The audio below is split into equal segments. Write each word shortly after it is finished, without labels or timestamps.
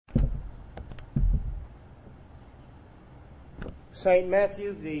St.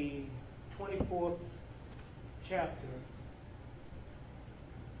 Matthew, the 24th chapter,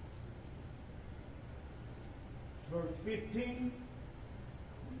 verse 15.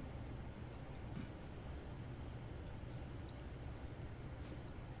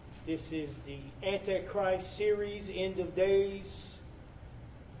 This is the Antichrist series, End of Days,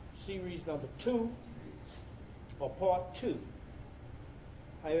 series number 2, or part 2.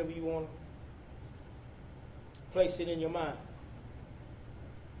 However you want to place it in your mind.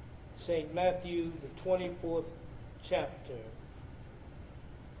 St. Matthew, the 24th chapter,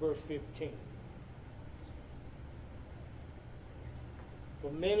 verse 15.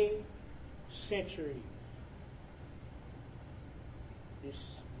 For many centuries, this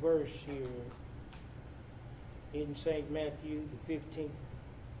verse here in St. Matthew, the 15th,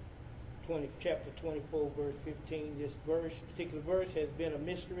 chapter 24, verse 15, this particular verse has been a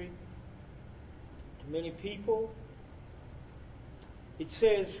mystery to many people. It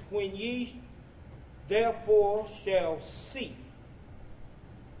says, when ye therefore shall see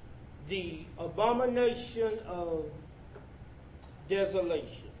the abomination of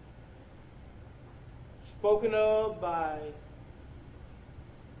desolation, spoken of by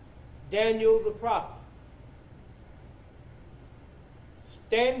Daniel the prophet,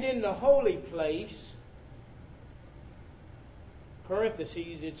 stand in the holy place,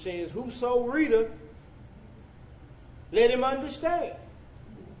 parentheses, it says, whoso readeth, let him understand.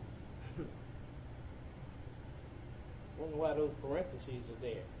 I wonder why those parentheses are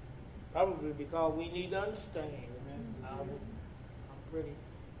there. Probably because we need to understand. I'm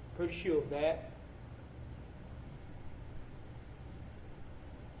pretty sure of that.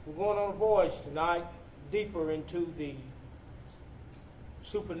 We're going on a voyage tonight, deeper into the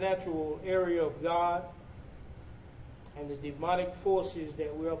supernatural area of God and the demonic forces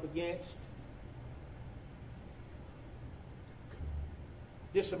that we're up against.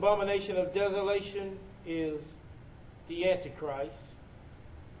 This abomination of desolation is the Antichrist.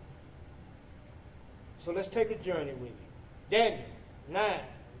 So let's take a journey with you. Daniel 9,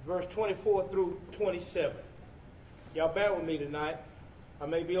 verse 24 through 27. Y'all bear with me tonight. I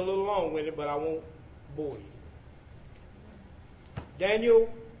may be a little long-winded, but I won't bore you. Daniel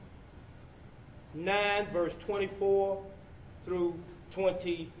 9, verse 24 through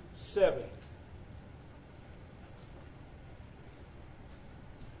 27.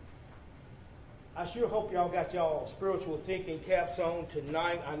 I sure hope y'all got y'all spiritual thinking caps on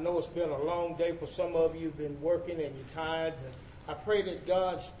tonight. I know it's been a long day for some of you. You've been working and you're tired. I pray that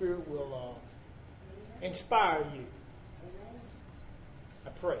God's Spirit will inspire you. I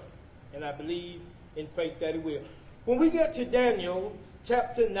pray, and I believe in faith that He will. When we get to Daniel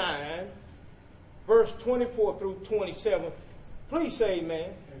chapter 9, verse 24 through 27, please say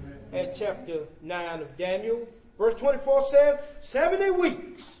amen. Amen. At chapter 9 of Daniel, verse 24 says, 70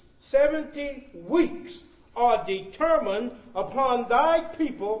 weeks are determined upon thy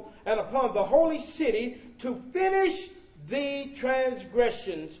people and upon the holy city to finish the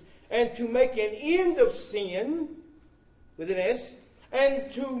transgressions and to make an end of sin, with an S,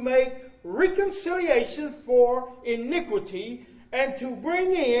 and to make reconciliation for iniquity, and to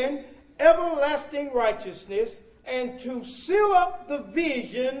bring in everlasting righteousness, and to seal up the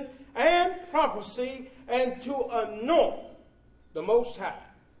vision and prophecy, and to anoint the Most High.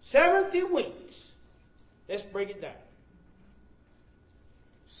 70 weeks. Let's break it down.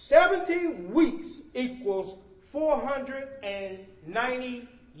 70 weeks equals 490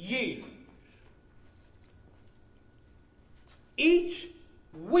 years. Each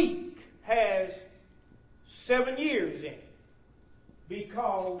week has 7 years in it,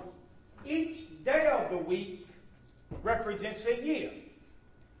 because each day of the week represents a year.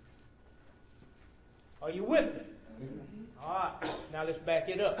 Are you with me? All right, now let's back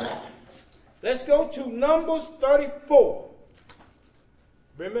it up. Let's go to Numbers 34.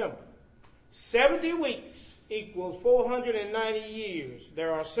 Remember, 70 weeks equals 490 years.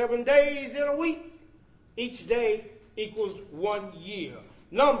 There are 7 days in a week. Each day equals 1 year.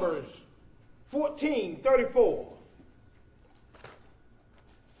 Numbers 14:34.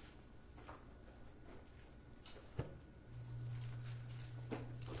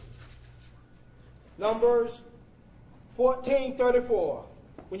 Numbers 14:34.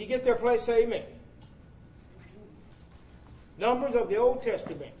 When you get there, please say amen. Numbers of the Old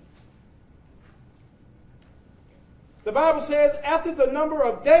Testament. The Bible says, after the number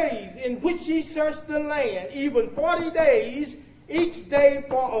of days in which ye searched the land, even 40 days, each day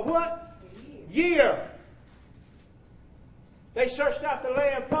for a what? Year. They searched out the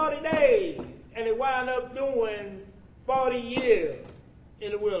land 40 days, and they wound up doing 40 years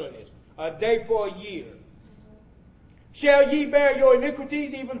in the wilderness. A day for a year. shall ye bear your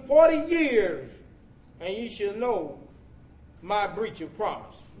iniquities even 40 years, and ye shall know my breach of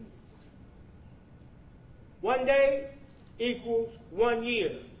promise. 1 day equals 1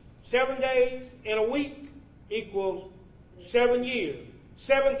 year. 7 days in a week equals 7 years.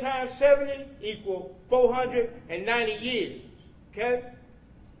 7 times 70 equals 490 years. Okay?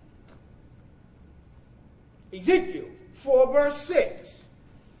 Ezekiel 4 verse 6.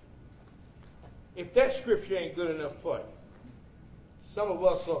 If that scripture ain't good enough for you. Some of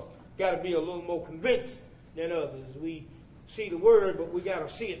us got to be a little more convinced than others. We see the word, but we got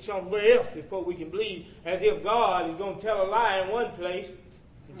to see it somewhere else before we can believe, as if God is going to tell a lie in one place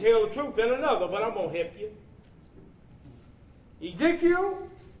and tell the truth in another. But I'm going to help you. Ezekiel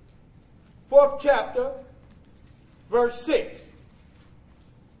 4th chapter verse 6.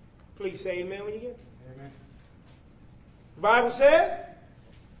 Please say amen when you get it. Amen. The Bible says,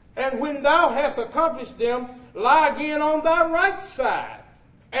 and when thou hast accomplished them, lie again on thy right side,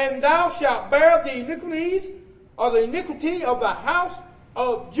 and thou shalt bear the iniquities or the iniquity of the house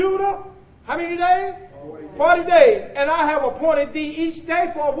of Judah. How many days? 40 days. And I have appointed thee each day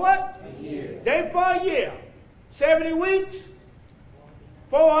for what? A year. Day for a year. 70 weeks,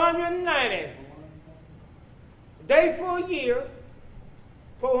 490. Day for a year,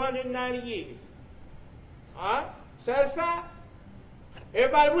 490 years. All right? Satisfied?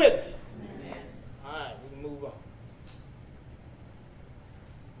 Everybody with me? Amen. All right, we can move on.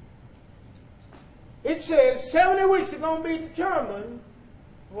 It says 70 weeks are going to be determined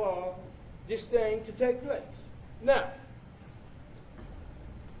for this thing to take place. Now,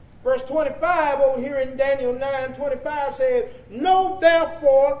 verse 25 over here in Daniel 9:25 says, know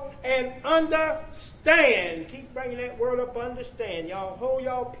therefore and understand. Keep bringing that word up, understand. Y'all hold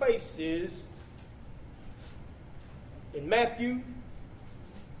y'all places in Matthew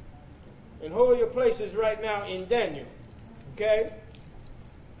and hold your places right now in Daniel. Okay?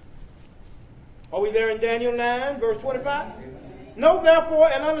 Are we there in Daniel 9, verse 25? Know therefore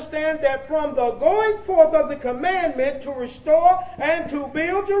and understand that from the going forth of the commandment to restore and to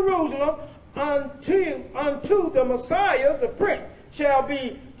build Jerusalem unto the Messiah, the Prince, shall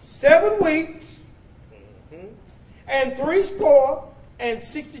be 7 weeks and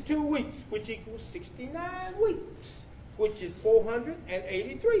 62 weeks, which equals 69 weeks, which is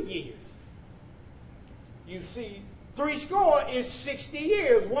 483 years. You see, 3 score is 60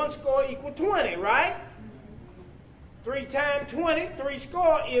 years. 1 score equals 20, right? 3 times 20, 3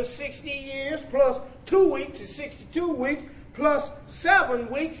 score is 60 years, plus 2 weeks is 62 weeks, plus 7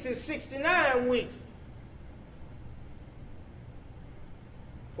 weeks is 69 weeks.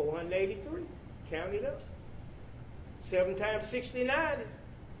 483. Count it up. 7 times 69 is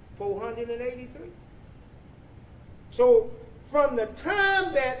 483. So, from the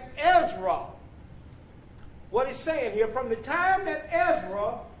time that Ezra, what it's saying here, from the time that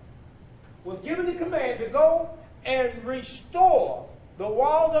Ezra was given the command to go and restore the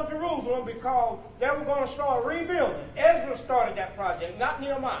walls of Jerusalem, because they were going to start rebuilding. Ezra started that project, not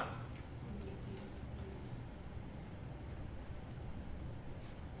Nehemiah.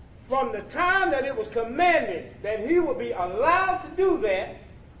 From the time that it was commanded that he would be allowed to do that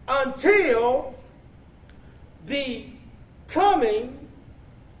until the coming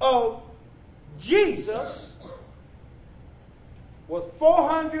of Jesus was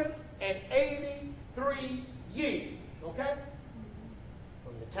 483 years. Okay?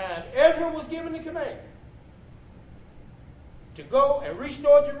 From the time Ezra was given the command to go and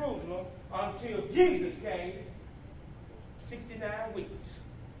restore Jerusalem until Jesus came, 69 weeks.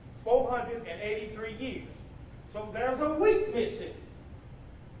 483 years. So there's a week missing.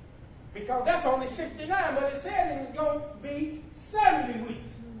 Because that's only 69, but it said it was going to be 70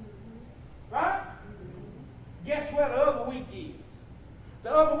 weeks. Right? Guess where the other week is?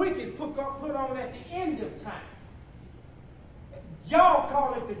 The other week is put on at the end of time. Y'all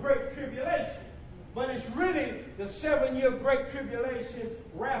call it the Great Tribulation. But it's really the 7-year Great Tribulation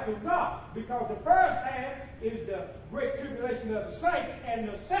wrath of God. Because the first half is the Great Tribulation of the saints, and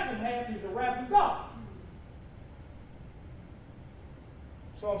the second half is the wrath of God.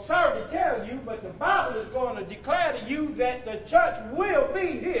 So I'm sorry to tell you, but the Bible is going to declare to you that the church will be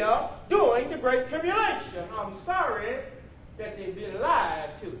here during the Great Tribulation. I'm sorry that they've been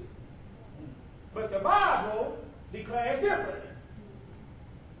lied to. But the Bible declares differently.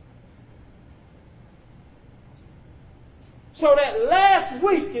 So that last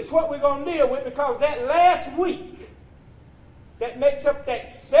week is what we're going to deal with, because that last week, that makes up that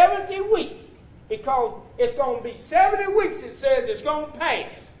 70 week, because it's going to be 70 weeks, it says, it's going to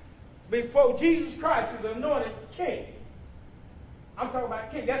pass before Jesus Christ is anointed king. I'm talking about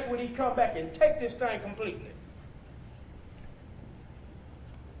king. That's when he come back and take this thing completely.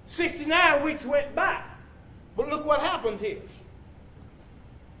 69 weeks went by. But look what happens here.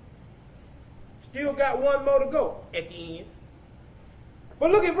 Still got one more to go at the end.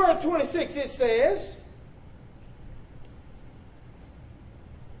 But look at verse 26. It says,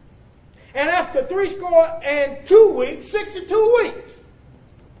 and after 62 weeks, 62 weeks.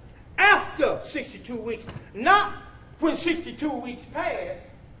 After 62 weeks. Not when 62 weeks pass,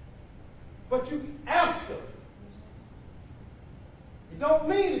 but after. It don't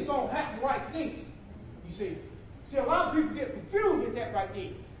mean it's going to happen right then. You see. See, a lot of people get confused with that right there.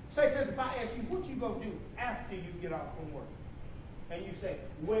 Say, if I ask you, what you going to do after you get off from work? And you say,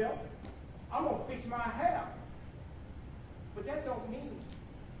 well, I'm going to fix my hair. But that don't mean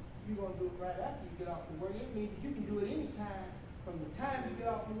you're going to do it right after you get off from work. It means that you can do it any time from the time you get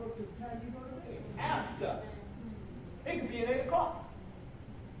off from work to the time you go to bed. After. It can be at 8 o'clock.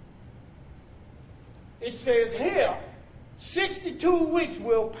 It says here, 62 weeks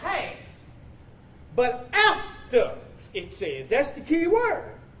will pass. But after, it says, that's the key word.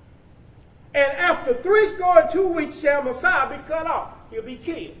 And after 62 weeks shall Messiah be cut off. He'll be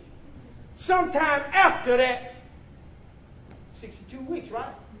killed. Sometime after that, 62 weeks,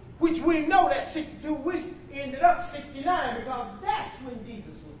 right? Which we know that 62 weeks ended up 69 because that's when Jesus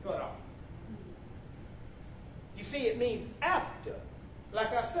was cut off. You see, it means after.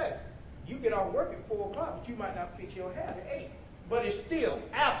 Like I said, you get off work at 4 o'clock, but you might not fix your hair at 8. But it's still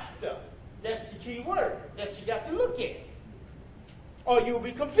after. That's the key word that you got to look at. Or you'll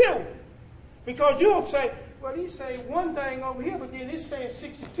be confused. Because you'll say, well, he say one thing over here, but then it's saying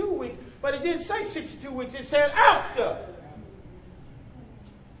 62 weeks. But it didn't say 62 weeks. It said after.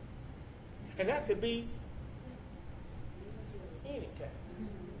 And that could be any time.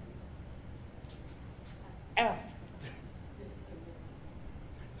 After.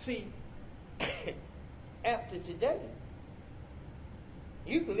 See, after today,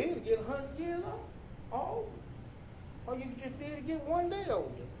 you can live to get 100 years old. Or you can just live to get 1 day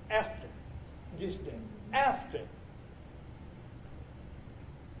older. After. Just that. After.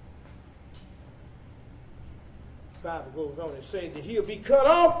 The Bible goes on and says that he'll be cut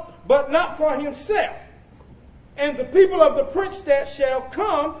off, but not for himself. And the people of the prince that shall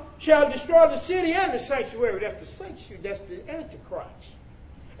come shall destroy the city and the sanctuary. That's the sanctuary. That's the Antichrist.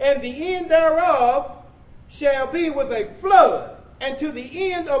 And the end thereof shall be with a flood. And to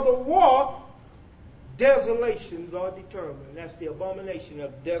the end of the war, desolations are determined. That's the abomination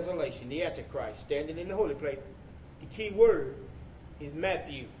of desolation, the Antichrist, standing in the holy place. The key word is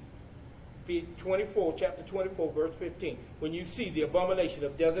Matthew 24, chapter 24, verse 15. When you see the abomination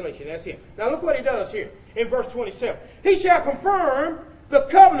of desolation, that's him. Now look what he does here in verse 27. He shall confirm the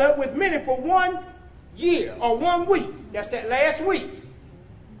covenant with many for 1 year or 1 week. That's that last week.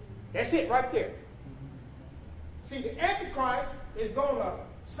 That's it right there. See, the Antichrist is going to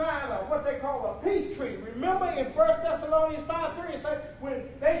sign what they call a peace treaty. Remember in 1 Thessalonians 5:3, it says when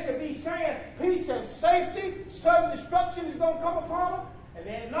they should be saying peace and safety, sudden destruction is going to come upon them, and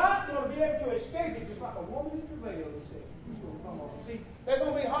they're not going to be able to escape it, just like a woman in travail, they say. It's going to come on. See, they're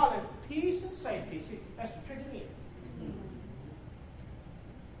going to be hollering peace and safety. See, that's the trick in.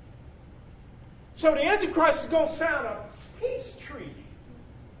 So the Antichrist is going to sign a peace treaty,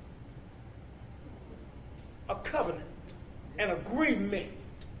 a covenant, an agreement.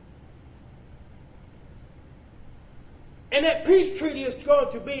 And that peace treaty is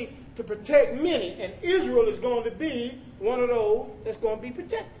going to be to protect many, and Israel is going to be one of those that's going to be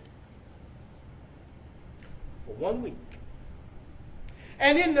protected for 1 week.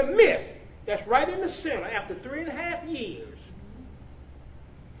 And in the midst, that's right in the center, after 3.5 years,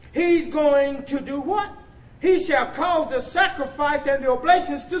 he's going to do what? He shall cause the sacrifice and the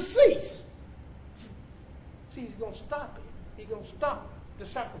oblations to cease. See, he's going to stop it. He's going to stop the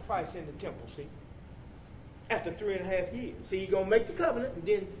sacrifice in the temple, see? After 3.5 years. See, he's going to make the covenant, and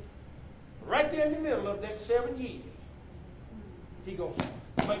then right there in the middle of that 7 years, he's going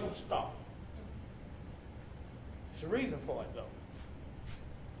to make them stop. There's a reason for it, though.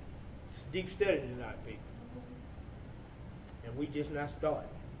 It's deep study tonight, people. And we just not starting.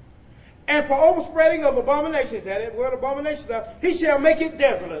 And for overspreading of abominations, that word abomination, he shall make it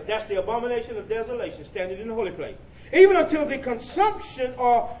desolate. That's the abomination of desolation, standing in the holy place. Even until the consumption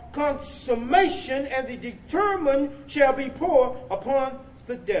or consummation and the determined shall be poured upon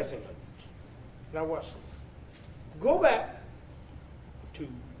the desolate. Now watch this. Go back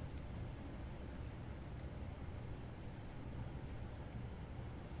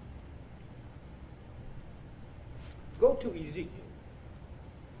to Ezekiel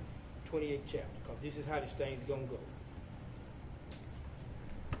 28th chapter, because this is how this thing is going to go.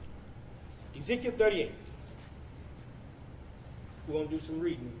 Ezekiel 38. We're going to do some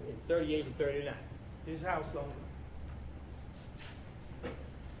reading in 38 and 39. This is how it's going to go.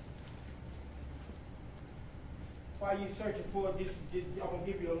 While you're searching for this, I'm going to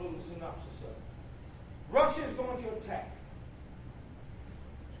give you a little synopsis of it. Russia is going to attack.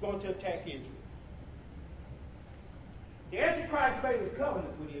 It's going to attack Israel. The Antichrist made a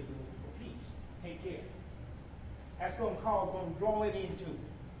covenant with Israel for peace. Take care. That's going to draw it into it.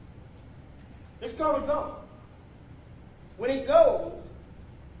 It's going to go. When it goes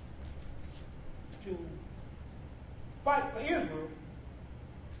to fight for Israel,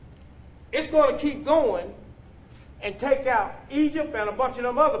 it's going to keep going and take out Egypt and a bunch of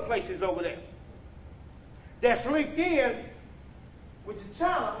them other places over there. That's linked in with the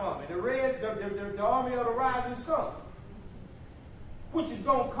China army, the army of the rising sun, which is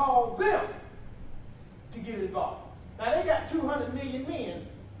going to cause them to get involved. Now they got 200 million men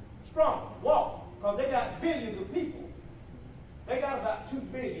strong, walk, because they got billions of people. They got about 2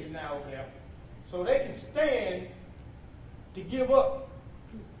 billion now over there. So they can stand to give up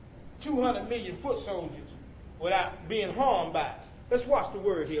 200 million foot soldiers without being harmed by it. Let's watch the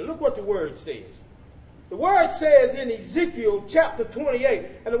word here. Look what the word says. The word says in Ezekiel chapter 28,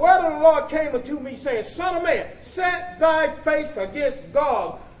 and the word of the Lord came unto me, saying, Son of man, set thy face against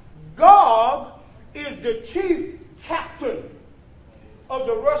Gog. Gog is the chief captain of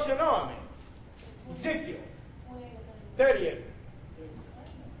the Russian army. Ezekiel 38.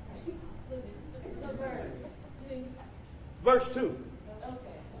 Verse 2.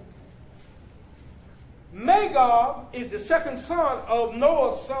 Magog is the second son of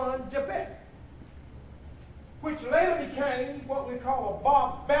Noah's son Japheth, which later became what we call a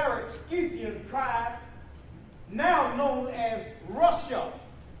barbaric Scythian tribe, now known as Russia.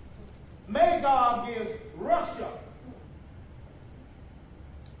 Magog is Russia.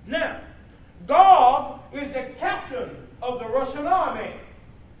 Now, Gog is the captain of the Russian army.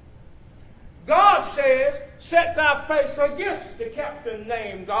 God says, set thy face against the captain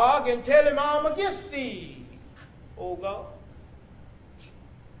named Gog and tell him I'm against thee, O God.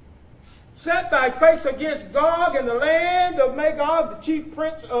 Set thy face against Gog in the land of Magog, the chief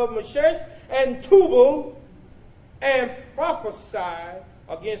prince of Meshesh and Tubal, and prophesy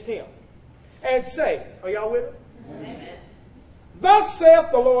against him. And say, are y'all with it? Amen. Thus saith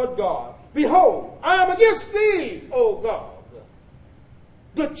the Lord God, behold, I am against thee, O God,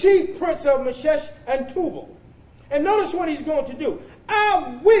 the chief prince of Meshesh and Tubal. And notice what he's going to do.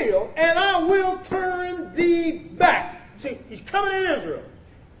 I will turn thee back. See, he's coming in Israel.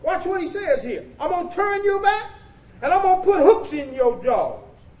 Watch what he says here. I'm going to turn you back, and I'm going to put hooks in your jaws.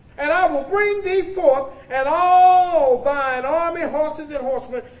 And I will bring thee forth, and all thine army, horses and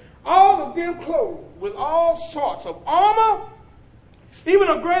horsemen, all of them clothed with all sorts of armor, even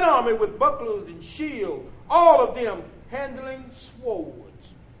a great army with bucklers and shields, all of them handling swords.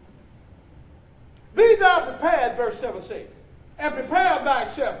 Be thou prepared, verse 7 says, and prepare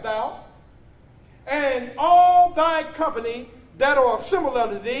thyself thou, and all thy company that are assembled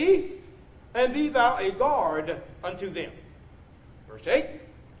unto thee, and be thou a guard unto them. Verse 8.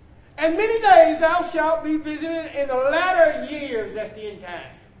 And many days thou shalt be visited in the latter years, that's the end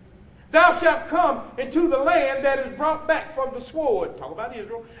time. Thou shalt come into the land that is brought back from the sword, talk about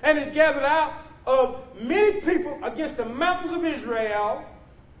Israel, and is gathered out of many people against the mountains of Israel,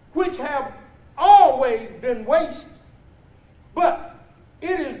 which have always been waste. But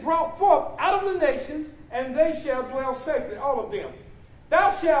it is brought forth out of the nations, and they shall dwell safely, all of them.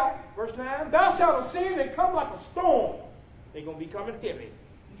 Thou shalt, verse 9, thou shalt ascend and come like a storm. They're going to be coming heavy.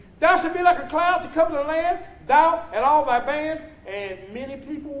 Thou shalt be like a cloud to cover the land, thou and all thy band, and many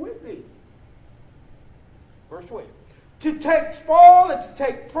people with thee. Verse 12. To take spoil and to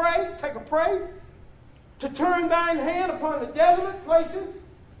take a prey, to turn thine hand upon the desolate places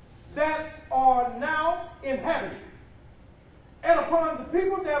that are now inhabited, and upon the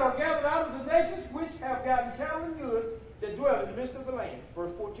people that are gathered out of the nations which have gotten cattle and goods that dwell in the midst of the land.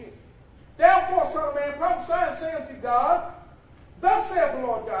 Verse 14. Therefore, son of man, prophesy and say unto God, thus saith the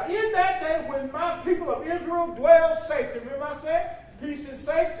Lord God, in that day when my people of Israel dwell safely. Remember I said, peace and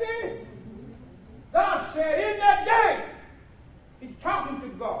safety? God said, in that day, he's talking to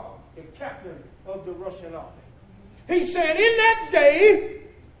God, the captain of the Russian army. He said, in that day,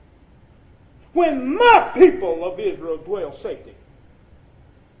 when my people of Israel dwell safety,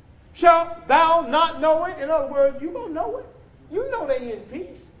 shalt thou not know it? In other words, you going to know it. You know they in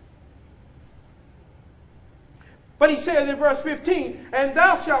peace. But he says in verse 15, and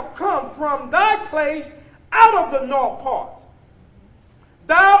thou shalt come from thy place out of the north part,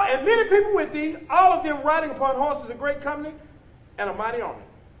 thou and many people with thee, all of them riding upon horses, a great company, and a mighty army.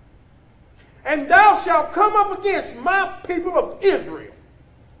 And thou shalt come up against my people of Israel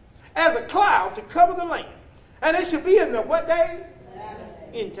as a cloud to cover the land. And it shall be in the what day?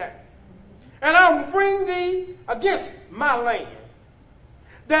 End time. And I will bring thee against my land,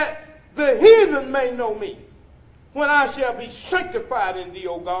 that the heathen may know me, when I shall be sanctified in thee,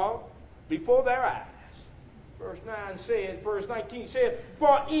 O God, before their eyes. Verse 19 says,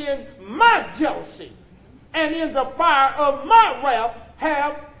 for in my jealousy and in the fire of my wrath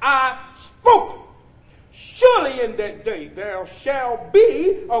have I spoken. Surely in that day there shall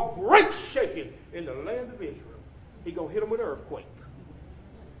be a great shaking in the land of Israel. He's going to hit them with an earthquake.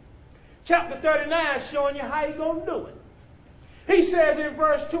 Chapter 39 showing you how he's going to do it. He says in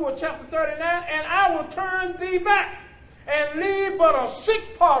verse 2 of chapter 39, and I will turn thee back and leave but a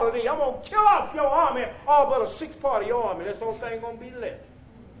sixth part of thee. I'm going to kill off your army, all but a sixth part of your army. That's the only thing going to be left.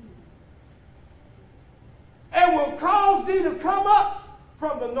 And will cause thee to come up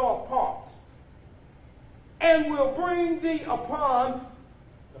from the north parts, and will bring thee upon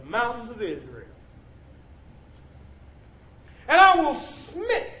the mountains of Israel. And I will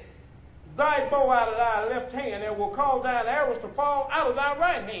smite thy bow out of thy left hand, and will cause thine arrows to fall out of thy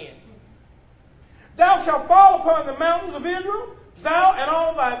right hand. Thou shalt fall upon the mountains of Israel, thou and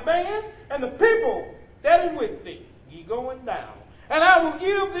all thy bands, and the people that is with thee, ye going down. And I will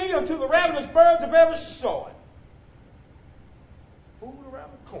give thee unto the ravenous birds of every sort, food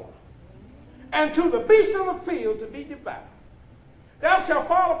around the corner, and to the beasts of the field to be devoured. Thou shalt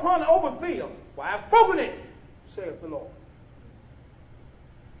fall upon the open field, for I have spoken it, saith the Lord.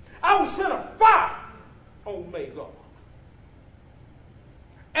 I will send a fire on Magog.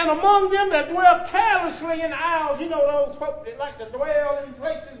 And among them that dwell carelessly in the isles, you know those folk that like to dwell in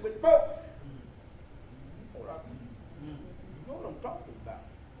places with folk. You know what I'm talking about.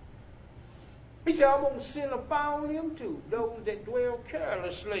 He said, I'm going to send a fire on them too, those that dwell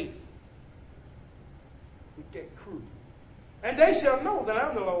carelessly with that crew. And they shall know that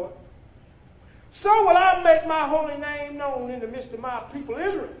I'm the Lord. So will I make my holy name known in the midst of my people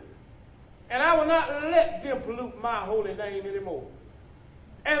Israel. And I will not let them pollute my holy name anymore.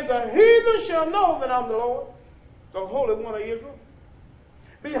 And the heathen shall know that I'm the Lord, the Holy One of Israel.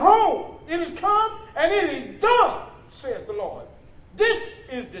 Behold, it is come, and it is done, saith the Lord. This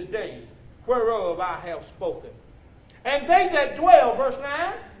is the day whereof I have spoken. And they that dwell, verse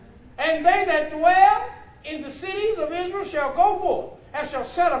 9, and they that dwell in the cities of Israel shall go forth, and shall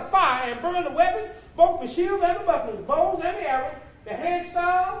set a fire and burn the weapons, both the shield and the bucklers, bows and the arrows, the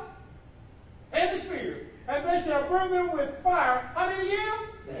headstyles, and the spear. And they shall burn them with fire. How many years?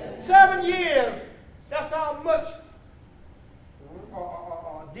 7 years. That's how much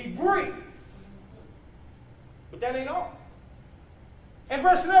debris. But that ain't all. And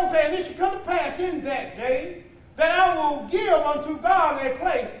verse 11 says, and it shall come to pass in that day that I will give unto God a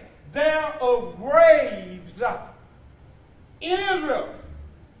place there of graves in Israel,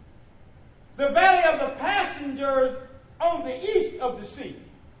 the valley of the passengers on the east of the sea.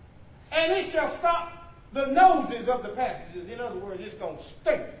 And it shall stop the noses of the passengers. In other words, it's going to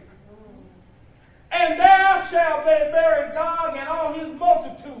stink. And there shall they bury Gog and all his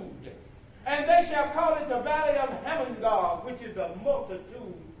multitude. And they shall call it the valley of Hamon-Gog, which is the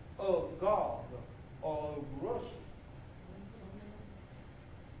multitude of Gog, or Russia.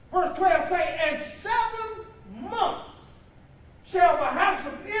 Verse 12 says, and 7 months shall the house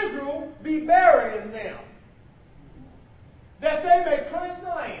of Israel be burying them, that they may cleanse the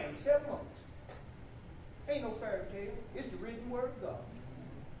land. 7 months. Ain't no fairy tale. It's the written word of God.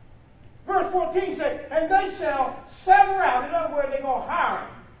 Verse 14 says, and they shall sever out. In other words, they're going to hire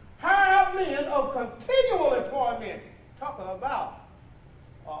out men of continual employment. Talking about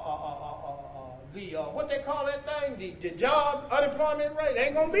what they call that thing, the job unemployment rate. There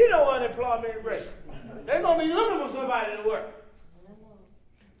ain't going to be no unemployment rate. They're going to be looking for somebody to work.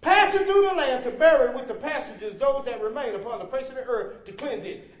 Passing through the land to bury with the passengers those that remain upon the face of the earth to cleanse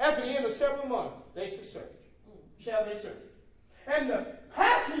it. After the end of 7 months, they shall search. Shall they search? And the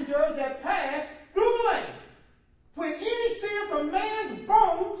passengers that pass through the land, when any seeth a man's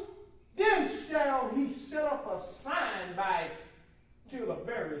bones, then shall he set up a sign by it till the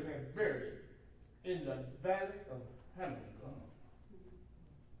buriers have buried it in the valley of Hamon-Gog.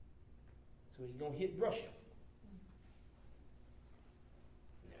 So he's going to hit Russia.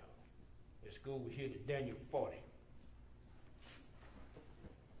 Let's go over here to Daniel 40.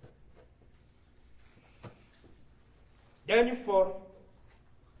 Daniel 40,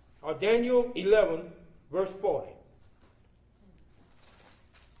 or Daniel 11, verse 40.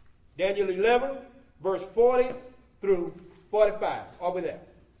 Daniel 11, verse 40 through 45. Are we there?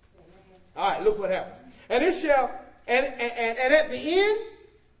 All right, look what happened. And it shall, and at the end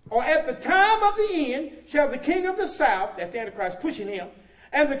or at the time of the end, shall the king of the south, that's the Antichrist pushing him,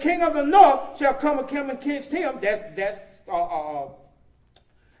 and the king of the north shall come against him. That's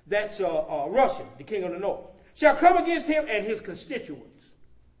Russia, the king of the north, shall come against him and his constituents.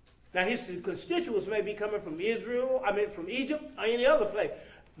 Now his constituents may be coming from from Egypt or any other place,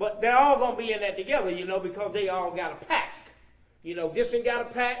 but they're all going to be in that together, because they all got a pack. This one got a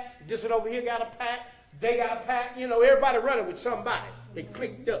pack, this one over here got a pack, they got a pack. Everybody running with somebody. They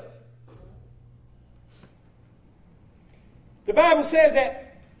clicked up. The Bible says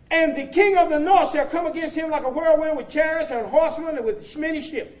that, and the king of the north shall come against him like a whirlwind with chariots and horsemen and with many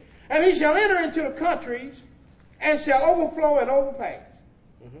ships. And he shall enter into the countries and shall overflow and overpass.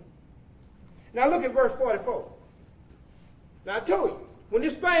 Mm-hmm. Now look at verse 44. Now I told you, when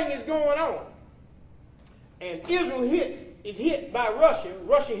this thing is going on, and Israel is hit by Russia,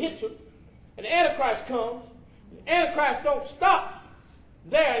 Russia hits it, and the Antichrist comes, the Antichrist don't stop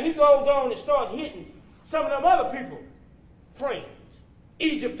there. He goes on and starts hitting some of them other people, friends.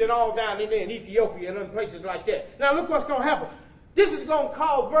 Egypt and all down in there, in Ethiopia and other places like that. Now look what's going to happen. This is going to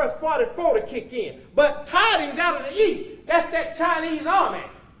cause verse 44 to kick in. But tidings out of the east, that's that Chinese army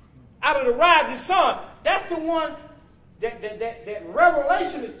out of the rising sun. That's the one that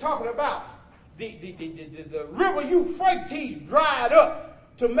Revelation is talking about. The river Euphrates dried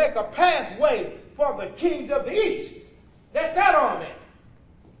up to make a pathway for the kings of the east. That's that army.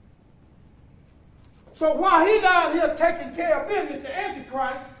 So while he down here taking care of business, the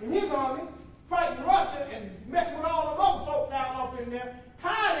Antichrist and his army fighting Russia and messing with all the other folk down off in there,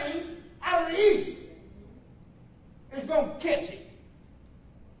 tidings out of the east is going to catch him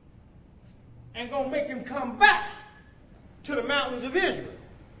and going to make him come back to the mountains of Israel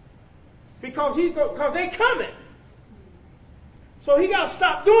because they coming. So he got to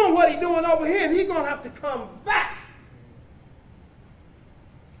stop doing what he's doing over here, and he's going to have to come back.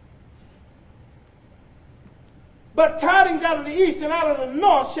 But tidings out of the east and out of the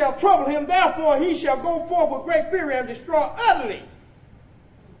north shall trouble him. Therefore he shall go forth with great fury and destroy utterly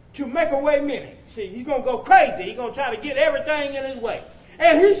to make away many. See, he's going to go crazy. He's going to try to get everything in his way.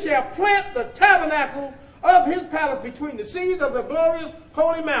 And he shall plant the tabernacle of his palace between the seas of the glorious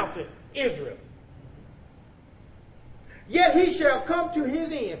holy mountain, Israel. Yet he shall come to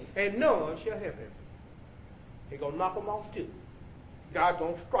his end, and none shall help him. He's going to knock him off too. God's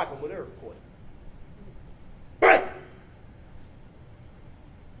going to strike him with an earthquake. But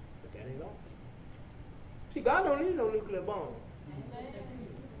that ain't all. See, God don't need no nuclear bomb.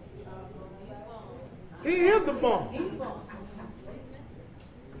 He is the bomb.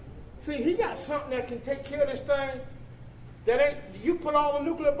 See, he got something that can take care of this thing that ain't, you put all the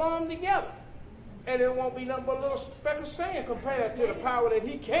nuclear bombs together, and it won't be nothing but a little speck of sand compared to the power that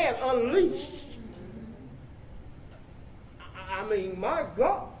he can unleash. I mean, my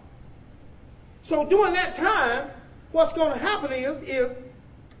God. So during that time, what's going to happen is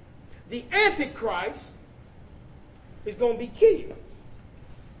the Antichrist is going to be killed.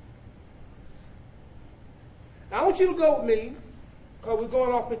 Now I want you to go with me, because we're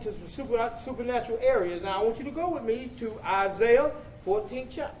going off into some supernatural areas. Now I want you to go with me to Isaiah 14th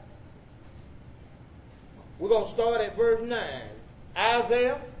chapter. We're going to start at verse 9.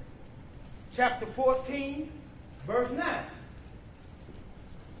 Isaiah chapter 14, verse 9.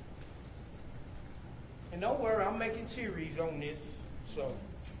 And don't worry, I'm making series on this, so.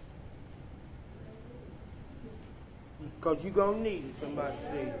 Because you're going to need it, somebody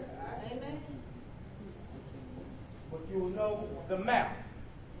say. Amen. But you'll know the map.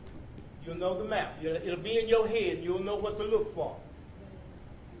 You'll know the map. It'll be in your head. You'll know what to look for.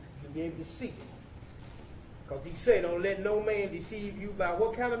 You'll be able to see it. Because he said, don't let no man deceive you by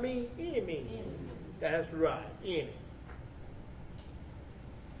what kind of means? Any means. That's right. Any.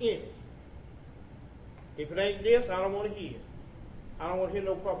 If it ain't this, I don't want to hear it. I don't want to hear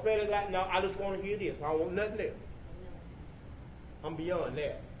no prophetic. No, I just want to hear this. I don't want nothing else. I'm beyond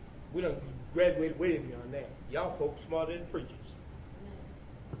that. We done graduated way beyond that. Y'all folks smarter than preachers.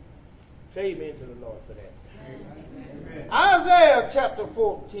 Say amen to the Lord for that. Amen. Isaiah chapter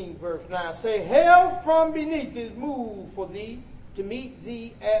 14 verse 9 say, hell from beneath is moved for thee to meet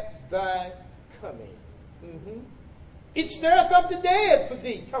thee at thy coming. Mm-hmm. It stirreth up the dead for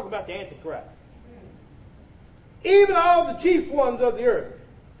thee. Talk about the Antichrist. Even all the chief ones of the earth.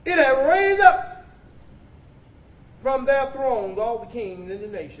 It hath raised up from their thrones all the kings and the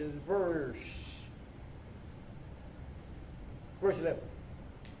nations. Verse 11.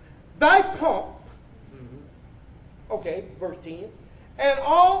 Thy pomp, okay, verse 10, and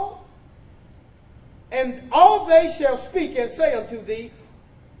all they shall speak and say unto thee,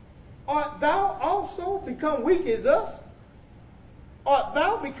 art thou also become weak as us? art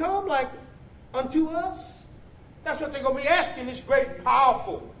thou become like unto us? That's what they're going to be asking this great and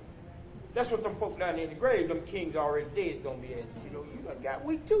powerful. That's what them folk down there in the grave, them kings already dead, going to be asking. You know, you done got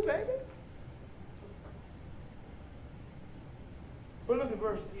weak too, baby. But look at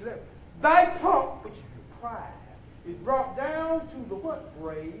verse 11. Thy pomp, which is your pride, is brought down to the what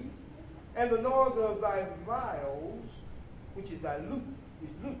grave? And the noise of thy vials, which is thy loot, is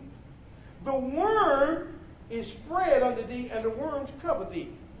loot. The worm is spread under thee, and the worms cover thee.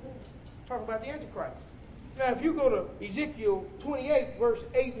 Talking about the Antichrist. Now, if you go to Ezekiel 28, verse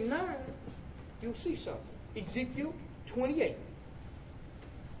 8 and 9, you'll see something. Ezekiel 28,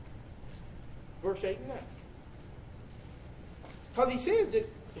 verse 8 and 9. Because he said that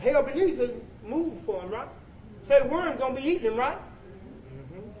hell beneath is moved for him, right? Said the worm's going to be eating him, right?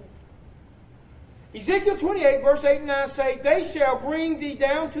 Ezekiel 28, verse 8 and 9 say, they shall bring thee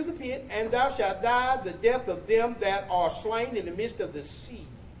down to the pit, and thou shalt die the death of them that are slain in the midst of the seas.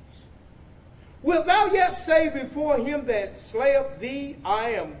 Wilt thou yet say before him that slayeth thee,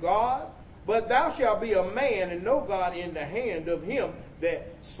 I am God? But thou shalt be a man, and no God in the hand of him that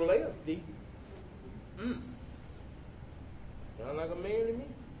slayeth thee. Sound like a man to me?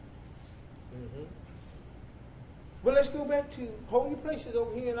 But let's go back to hold your places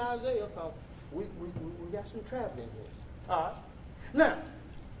over here in Isaiah, because we got some traveling here. All right. Now,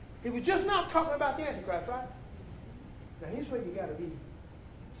 he was just not talking about the Antichrist, right? Now, here's where you got to be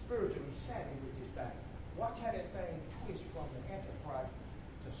spiritually savvy with this thing. Watch how that thing twists from the Antichrist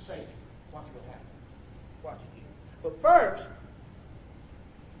to Satan. Watch what happens. Watch it here. But first,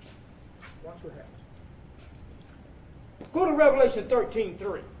 watch what happens. Go to Revelation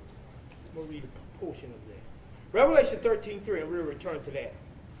 13:3. We'll read a portion of that. Revelation 13:3, and we'll return to that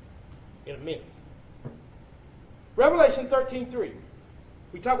in a minute. Revelation 13:3.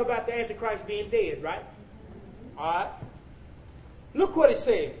 We talk about the Antichrist being dead, right? All right. Look what it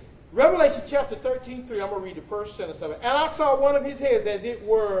says. Revelation chapter 13:3. I'm going to read the first sentence of it. And I saw one of his heads as it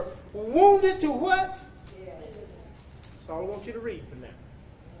were wounded to what? That's all I want you to read from now.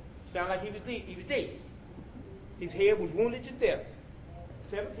 Sound like he was dead. He was dead. His head was wounded to death.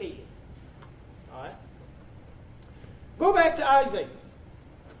 Seventh head. All right. Go back to Isaiah.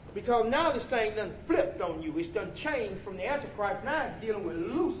 Because now this thing done flipped on you. It's done changed from the Antichrist. Now it's dealing with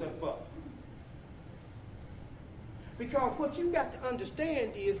Lucifer. Because what you got to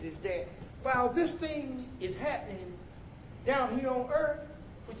understand is that while this thing is happening down here on earth,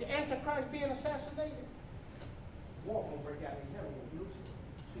 with the Antichrist being assassinated, war going to break out in heaven with Lucifer.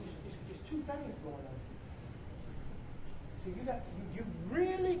 So it's two things going on. So you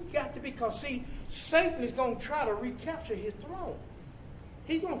really got to be, because see, Satan is going to try to recapture his throne.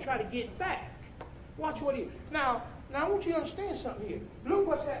 He's going to try to get back. Watch what he is. Now I want you to understand something here. Look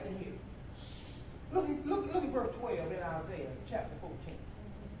what's happening here. Look at verse 12 in Isaiah chapter 14.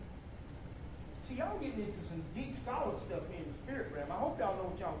 See, y'all getting into some deep scholar stuff in the spirit realm. I hope y'all know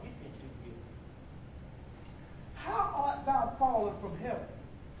what y'all getting into here. How art thou fallen from heaven,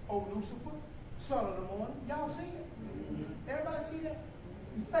 O Lucifer, son of the morning? Y'all see it? Everybody see that?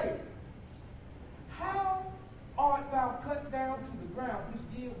 You failed. How art thou cut down to the ground,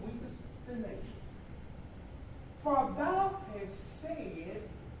 which did weakest the nation? For thou hast said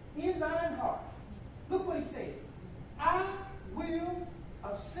in thine heart, look what he said, I will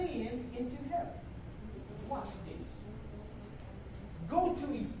ascend into heaven. Watch this. Go to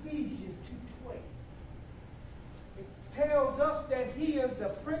Ephesians 2:12. It tells us that he is the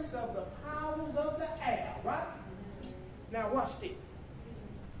prince of the powers of the air, right? Now watch this.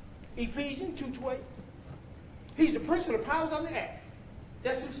 Ephesians 2:12. He's the prince of the powers of the air.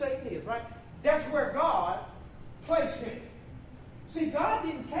 That's who Satan is, right? That's where God placed him. See, God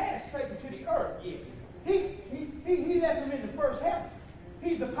didn't cast Satan to the earth yet. He left him in the first heaven.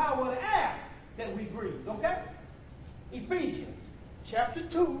 He's the power of the air that we breathe, okay? Ephesians chapter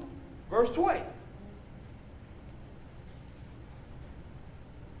 2, verse 20.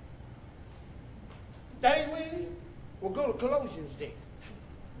 That ain't where it is? Well, go to Colossians then.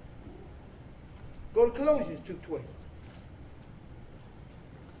 Go to Colossians 2:20.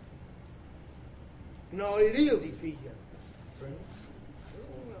 No, it is Ephesians.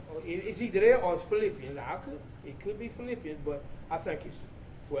 It's either there or it's Philippians. It could be Philippians, but I think it's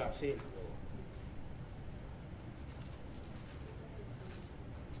where I said it.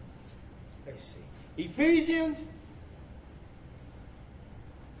 Let's see. Ephesians.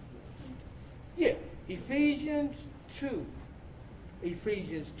 Yeah, Ephesians 2.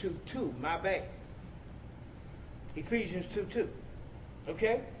 Ephesians 2:2. My bad. Ephesians 2:2.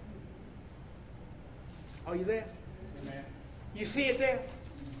 Okay? Are you there? Amen. You see it there?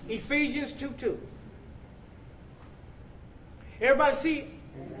 Ephesians 2:2. Everybody see?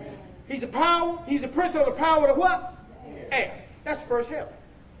 He's the power. He's the prince of the power of what? Air. That's the first heaven.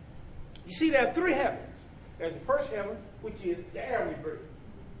 You see, there are three heavens. There's the first heaven, which is the air we breathe.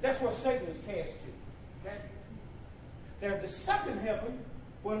 That's where Satan is cast to. Okay? There's the second heaven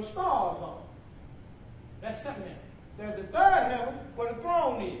where the stars are. That's second heaven. There's the third heaven where the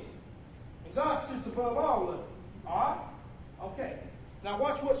throne is. And God sits above all of it. All right? Okay. Now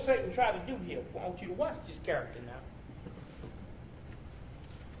watch what Satan tried to do here. I want you to watch this character now.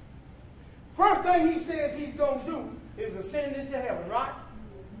 First thing he says he's going to do is ascend into heaven, right?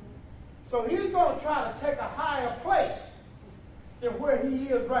 So he's going to try to take a higher place than where he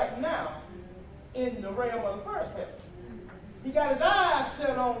is right now in the realm of the first heaven. He got his eyes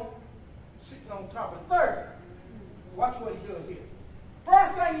set on sitting on top of the third. Watch what he does here.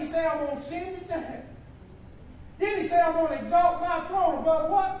 First thing he said, I'm going to ascend into heaven. Then he said, I'm going to exalt my throne above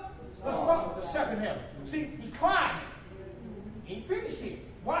what? The second heaven. See, he climbed. He ain't finished here.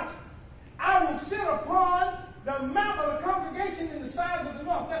 Watch it. I will sit upon the mount of the congregation in the sides of the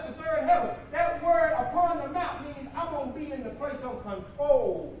north. That's the third heaven. That word upon the mount means I'm going to be in the place of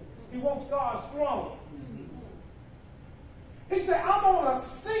control. He wants God's throne. He said, I'm going to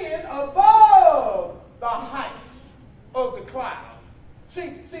ascend above the heights of the clouds.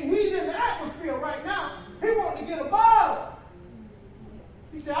 See, he's in the atmosphere right now. He wants to get above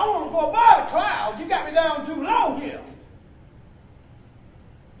it. He said, I want to go above the clouds. You got me down too low here.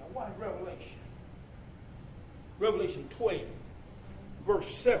 Now watch Revelation. Revelation 12,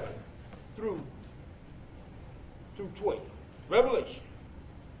 verse 7 through 12. Revelation.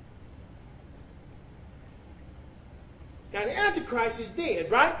 Now the Antichrist is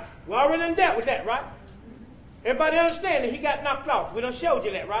dead, right? We already done dealt with that, right? Everybody understand that he got knocked off. We done showed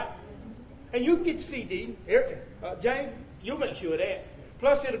you that, right? And you can get the CD. James, you'll make sure of that.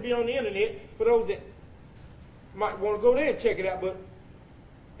 Plus it'll be on the internet for those that might want to go there and check it out. But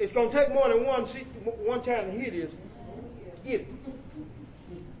it's going to take more than one time to hear this. Get it.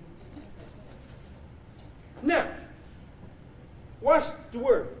 Now, watch the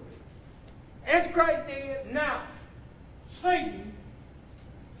word. Antichrist dead. Now, Satan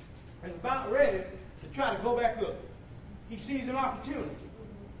is about ready to try to go back up. He sees an opportunity.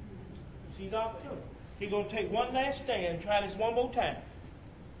 He's going to take one last stand and try this one more time.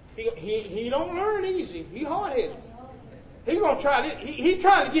 He don't learn easy. He hard-headed. He's going to try this. He's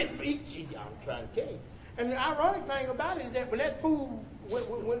trying to get... I'm trying to tell you. And the ironic thing about it is that when that fool,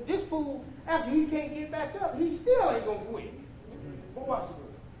 when this fool, after he can't get back up, he still ain't going to quit. But watch the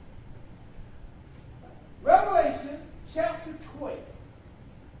word. Revelation chapter 12,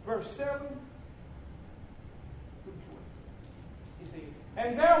 verse 7 through 12. You see,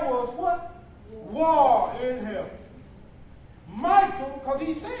 and there was what? War in heaven. Michael, because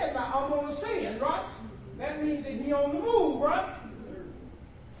he said, now I'm going to sin, right? That means that he on the move, right?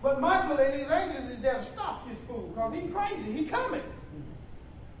 But Michael and his angels is there to stop this fool, because he's crazy. He's coming.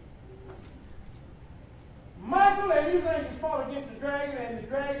 Michael and his angels fought against the dragon, and the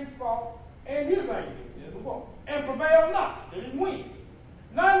dragon fought, and his angels, and prevailed not. They didn't win.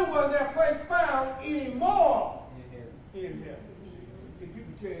 Neither was their place found anymore in heaven. See,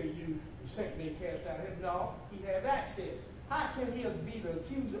 people tell you Satan been cast out of heaven. No, he has access. How can he be the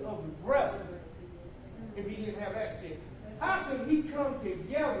accuser of the brethren if he didn't have access? How could he come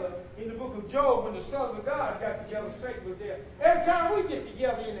together in the book of Job when the sons of God got together, Satan was there? Every time we get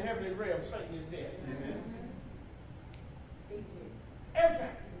together in the heavenly realm, Satan is there. Amen. Every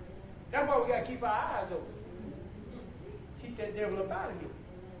time. That's why we got to keep our eyes open. Keep that devil up out of here.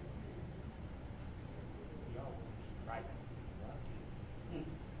 Right.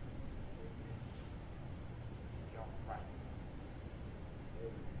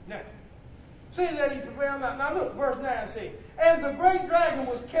 Now, saying that he prevailed not. Now look, verse 9 says, and the great dragon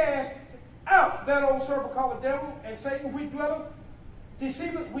was cast out, that old serpent called the devil, and Satan, which dwelleth,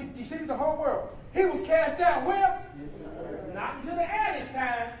 deceived the whole world. He was cast out where? Not into the air this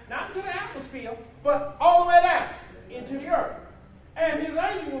time, not into the atmosphere, but all the way down into the earth. And his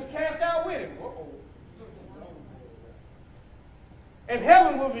angel was cast out with him. And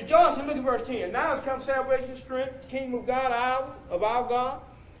heaven will rejoice. And look at verse 10. Now has come salvation, strength, kingdom of God, of our God,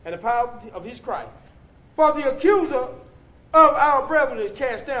 and the power of his Christ. For the accuser of our brethren is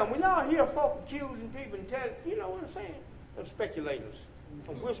cast down. When y'all hear folk accusing people and telling, you know what I'm saying? Them speculators,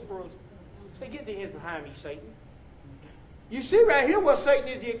 some whisperers. Say, get the hands behind me, Satan. You see right here what Satan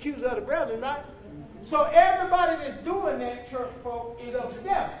is, the accuser of the brethren, right? So everybody that's doing that, church folk, is of the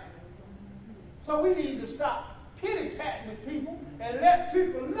devil. So we need to stop pity-patting the people and let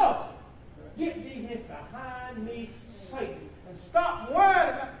people know. Get thee hands behind me, Satan. And stop worrying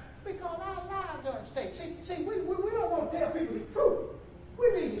about. Because our lives are at stake. See, we don't want to tell people the truth.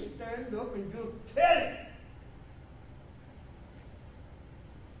 We need to stand up and just tell it.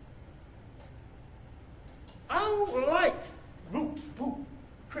 I don't like loose-boot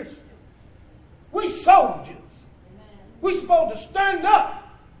Christians. We soldiers. We're supposed to stand up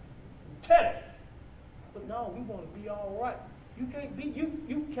and tell it. But no, we want to be all right. You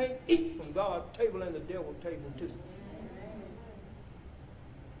can't eat from God's table and the devil's table too.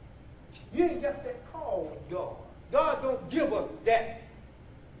 You ain't got that call with God. God don't give us that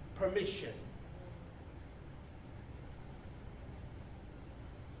permission.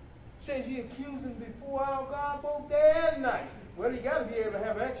 Says he accused him before our God both day and night. Well, he got to be able to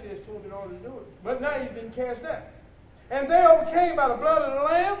have access to him in order to do it. But now he's been cast out. And they overcame by the blood of the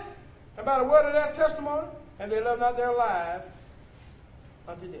Lamb and by the word of their testimony, and they loved not their lives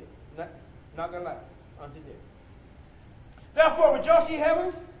unto death. Not their lives unto death. Therefore rejoice ye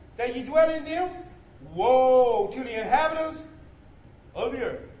heavens, that ye dwell in them. Woe to the inhabitants of the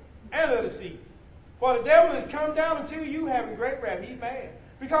earth and of the sea. For the devil is come down unto you having great wrath. He's mad.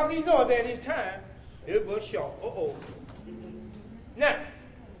 Because he knows that his time is but short. Now,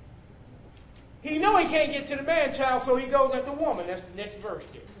 he know he can't get to the man-child, so he goes at the woman. That's the next verse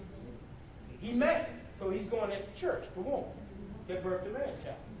there. He mad, so he's going at the church, the woman, that birthed the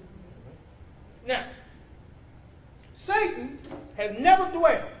man-child. Now, Satan has never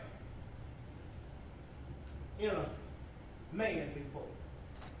dwelt in a man before.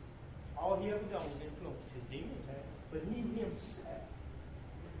 All he ever done was influence. His demons have, but he himself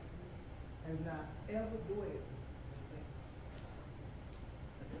has not ever dwelt.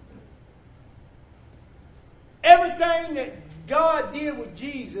 Everything that God did with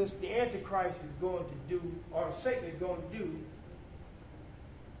Jesus, the Antichrist is going to do, or Satan is going to do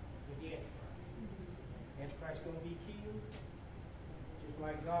with the Antichrist. Antichrist is going to be killed, just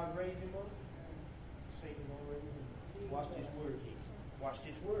like God raised him up. Satan is going to raise him up. Watch this word here. Watch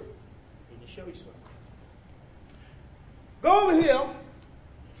this word. Let me show you something. Go over here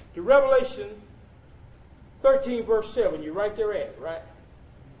to Revelation 13, verse 7. You're right there at it, right?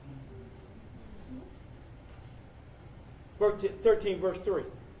 13, verse 3.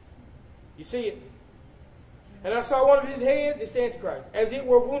 You see it? And I saw one of his heads, it's the Antichrist, as it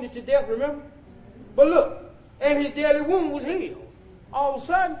were wounded to death, remember? But look, and his deadly wound was healed. All of a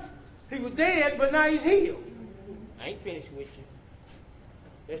sudden, he was dead, but now he's healed. I ain't finished with you.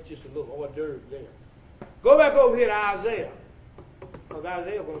 That's just a little hors d'oeuvre there. Go back over here to Isaiah. Because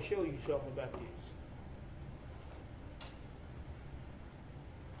Isaiah is going to show you something about this.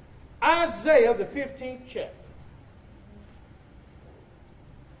 Isaiah, the 15th chapter.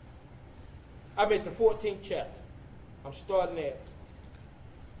 I'm at the 14th chapter. I'm starting there.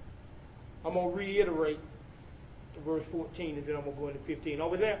 I'm going to reiterate verse 14 and then I'm going to go into 15.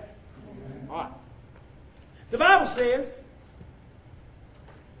 Over there? All right. The Bible says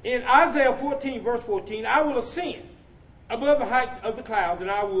in Isaiah 14, verse 14, I will ascend above the heights of the clouds and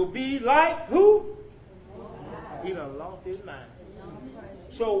I will be like who? He done lost his mind.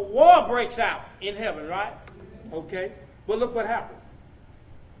 So war breaks out in heaven, right? Okay. But look what happened.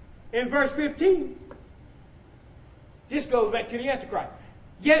 In verse 15, this goes back to the Antichrist.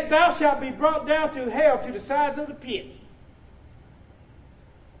 Yet thou shalt be brought down to hell, to the sides of the pit.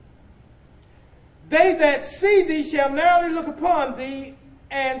 They that see thee shall narrowly look upon thee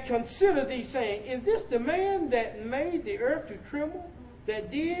and consider thee, saying, is this the man that made the earth to tremble, that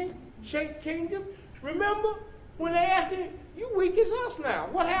did shake kingdoms? Remember when they asked him, you weak as us now.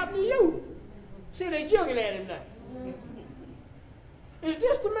 What happened to you? See, they jugging at him now. Is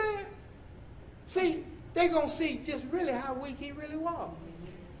this the man? See, they're going to see just really how weak he really was.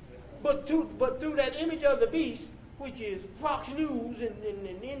 But through that image of the beast, which is Fox News and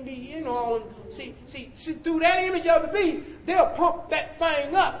NBC, all of them, see, through that image of the beast, they'll pump that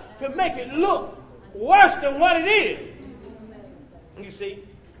thing up to make it look worse than what it is. You see?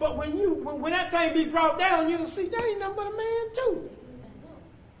 But when that thing be brought down, you'll see that ain't nothing but a man too.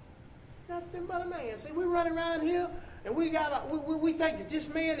 Nothing but a man. See, we run around here and we think that this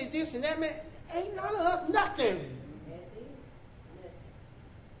man is this and that man. Ain't none of us nothing.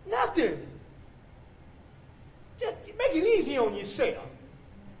 Nothing. Just make it easy on yourself.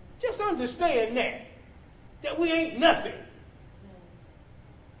 Just understand that we ain't nothing.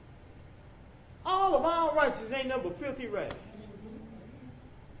 All of our righteousness ain't nothing but filthy rags.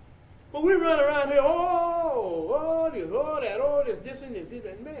 But we run around here, all this and this,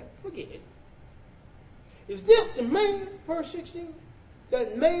 and man, forget it. Is this the man, verse 16,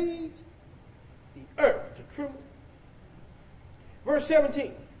 that made the earth to tremble? Verse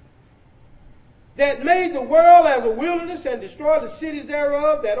 17. that made the world as a wilderness and destroyed the cities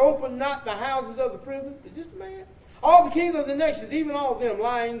thereof, that opened not the houses of the prisoners. Is this the man? All the kings of the nations, even all of them,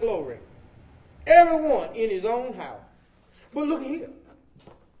 lie in glory. Everyone in his own house. But look here.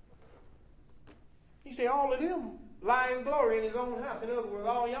 He said all of them lie in glory in his own house. In other words,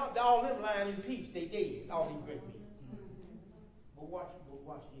 all of them lying in peace. They dead. All these great men. But watch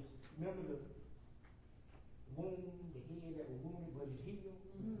this. Remember the wound, the head that was wounded, but it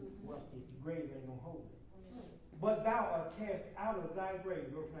healed? Watch this. The grave ain't going to hold it. But thou art cast out of thy grave,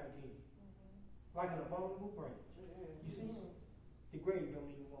 verse 19, like an abominable branch. You see? The grave don't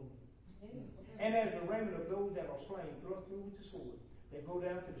even want it. And as the raiment of those that are slain, thrust through with the sword, that go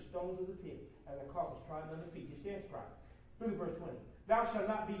down to the stones of the pit, as a carcass trodden under feet. It's the Antichrist. Look at verse 20. Thou shalt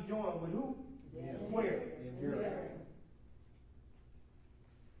not be joined with who? Yeah. Where? Yeah.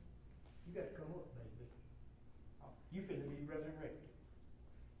 You got to come up, baby. You finna be resurrected.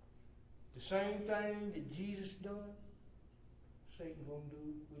 The same thing that Jesus done, Satan gonna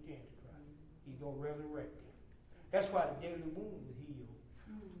do with the Antichrist. He's gonna resurrect him. That's why the deadly wound was healed.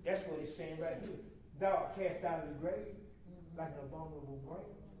 That's what it's saying right here. Thou art cast out of the grave like an abominable branch.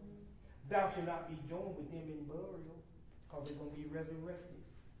 Thou shalt not be joined with them in burial, because they're going to be resurrected.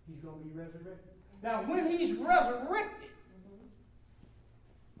 He's going to be resurrected. Now, when he's resurrected,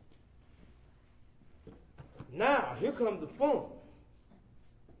 now here comes the fun.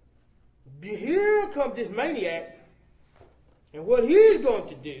 Here comes this maniac, and what he's going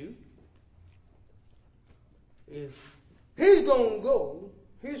to do is he's going to go.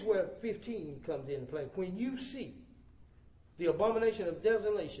 Here's where 15 comes into play. When you see the abomination of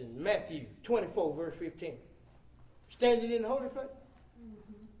desolation, Matthew 24, verse 15, standing in the holy place,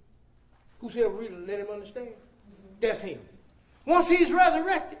 whosoever read it, let him understand. That's him. Once he's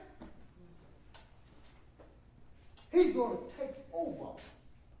resurrected, he's going to take over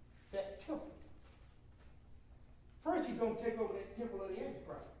that temple. First, he's going to take over that temple of the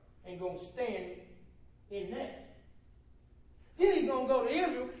Antichrist and going to stand in that. Then he's going to go to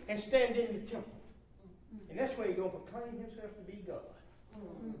Israel and stand in the temple. And that's where he's going to proclaim himself to be God.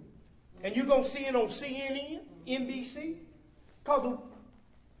 And you're going to see it on CNN, NBC. Because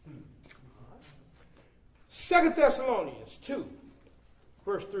 2 Thessalonians 2,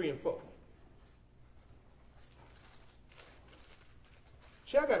 verse 3 and 4.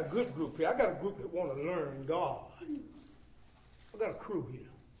 See, I got a good group here. I got a group that want to learn God. I got a crew here.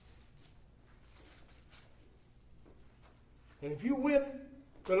 And if you're willing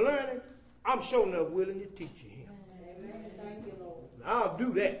to learn it, I'm sure enough willing to teach you him. Amen. Thank you, Lord. I'll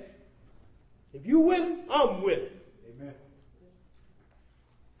do that. If you're willing, I'm willing. Amen.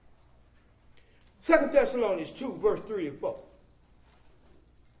 2 Thessalonians 2, verse 3 and 4.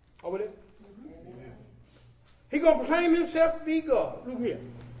 Over there? Amen. He's going to proclaim himself to be God. Look here.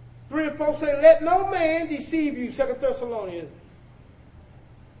 3 and 4 say, let no man deceive you. 2 Thessalonians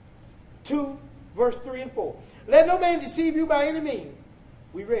 2, verse 3 and 4. Let no man deceive you by any means.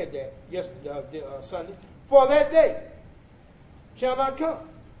 We read that yesterday, Sunday. For that day shall not come,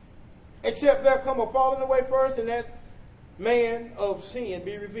 except there come a falling away first, and that man of sin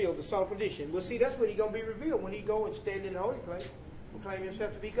be revealed, the son of perdition. Well, see, that's when he's going to be revealed, when he go and stand in the holy place, proclaim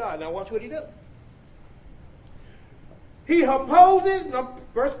himself to be God. Now watch what he does. He opposes,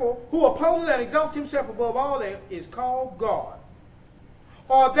 verse 4, who opposes and exalts himself above all that is called God,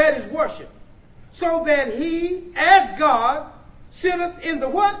 or that is worshipped, so that he, as God, sitteth in the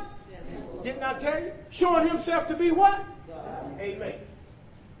what? Didn't I tell you? Showing himself to be what? God. Amen.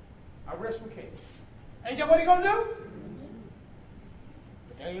 I rest my case. Ain't that what he going to do?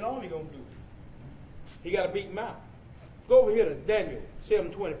 But that ain't all he going to do. He got a big mouth. Go over here to Daniel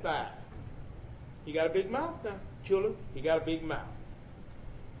 7:25. He got a big mouth now. Children, he got a big mouth.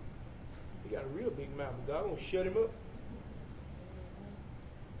 He got a real big mouth. But God going to shut him up.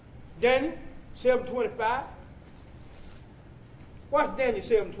 Daniel 7:25. Watch Daniel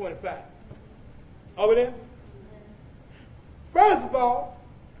 7:25. Over there. First of all,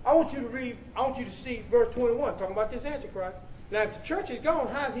 I want you to see verse 21, talking about this Antichrist. Now, if the church is gone,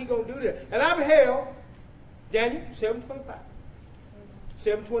 how is he going to do this? And I beheld, Daniel 7:25,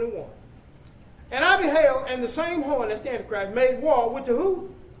 7:21. And I beheld, and the same horn, that's the Antichrist, made war with the who?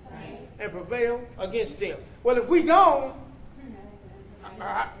 Saints. And prevailed against them. Well, if we gone,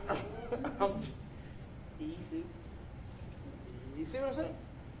 easy. You see what I'm saying?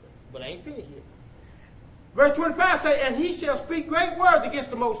 But I ain't finished yet. Verse 25 say, and he shall speak great words against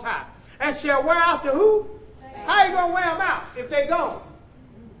the Most High, and shall wear out the who? How you going to wear them out if they gone?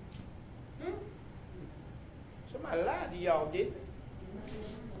 Somebody lied to y'all, didn't they?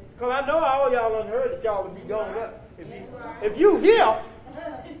 Because I know all y'all done heard that y'all would be gone up. If you here,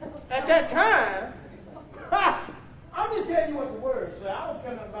 At that time, I'm just telling you what the word says. I don't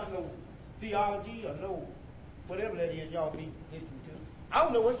care nothing about no theology or no whatever that is y'all be listening to. I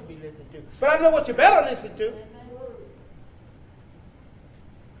don't know what you be listening to. But I know what you better listen to.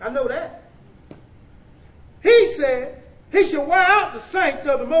 I know that. He said, he shall wear out the saints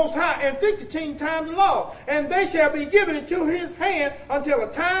of the Most High and think to change time the law. And they shall be given into his hand until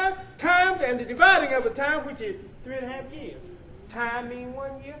a time, times, and the dividing of a time, which is 3.5 years. Time means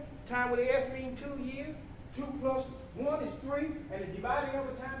 1 year. Time with the S means 2 years. 2 plus 1 is 3. And the dividing of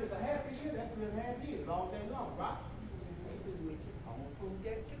a time is a half a year. That's 3.5 years. All day long, right? I'm going to prove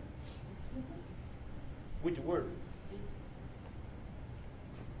that too. With the word.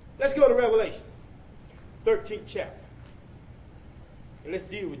 Let's go to Revelation. 13th chapter. And let's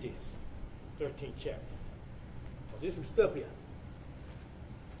deal with this. 13th chapter. Oh, there's some stuff here.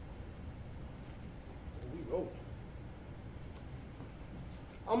 We wrote it.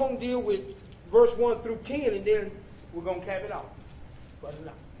 I'm going to deal with verse 1 through 10, and then we're going to cap it off. But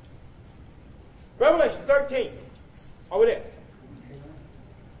enough. Revelation 13. Over there.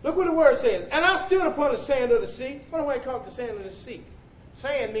 Look what the word says. And I stood upon the sand of the sea. I wonder why they call it the sand of the sea.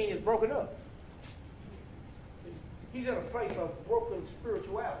 Sand means it's broken up. He's in a place of broken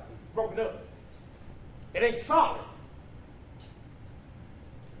spirituality. Broken up. It ain't solid.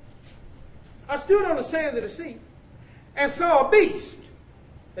 I stood on the sands of the sea and saw a beast.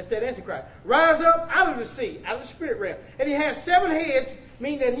 That's that Antichrist. Rise up out of the sea, out of the spirit realm. And he had 7 heads,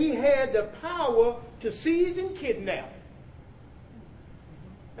 meaning that he had the power to seize and kidnap.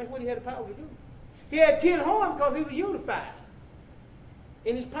 That's what he had the power to do. He had 10 horns because he was unified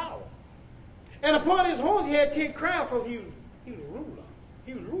in his power. And upon his horns he had 10 crowns because he was a ruler.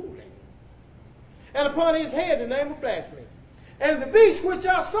 He was ruling. And upon his head the name of blasphemy. And the beast which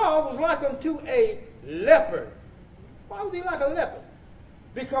I saw was like unto a leopard. Why was he like a leopard?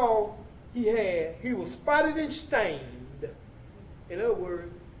 Because he was spotted and stained. In other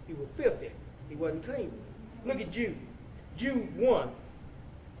words, he was filthy. He wasn't clean. Look at Jude. Jude 1,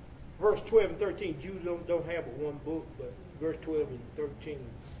 verse 12 and 13. Jude don't have but one book, but verse 12 and 13.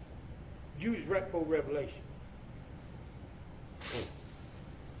 Jude is right before Revelation.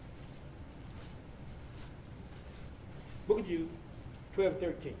 Book of Jude 12 and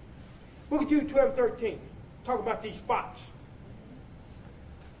 13. Book of Jude 12 and 13. Talk about these spots.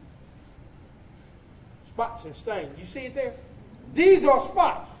 Spots and stains. You see it there? These are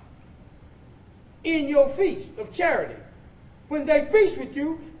spots in your feast of charity. When they feast with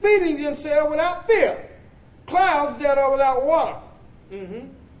you, feeding themselves without fear. Clouds that are without water.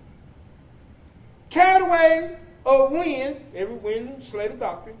 Carried away of wind, every wind slay the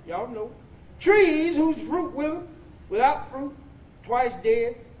doctrine, y'all know. Trees whose fruit withered, without fruit, twice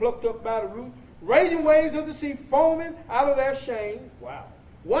dead, plucked up by the root. Raising waves of the sea, foaming out of their shame. Wow.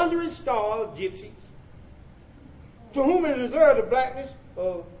 Wandering stars, gypsies. To whom is reserved the blackness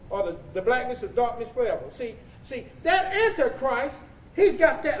of, or the blackness of darkness forever. See, that Antichrist, he's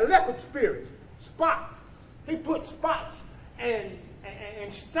got that leopard spirit. Spot. He put spots and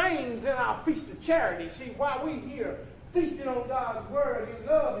stains in our feast of charity. See, while we here feasting on God's word and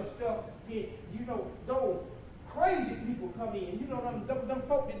love and stuff, you know, those crazy people come in. You know, them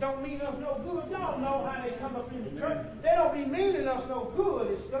folk that don't mean us no good. Y'all know how they come up in the church. They don't be meaning us no good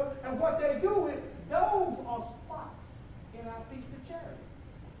and stuff. And what they do is, those are spots in our feast of charity.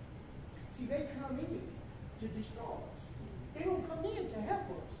 See, they come in to destroy us. They don't come in to help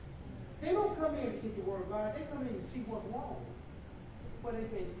us. They don't come in to get the word of God. They come in to see what's wrong. But they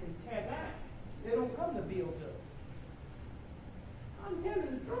can tear down. They don't come to build up. I'm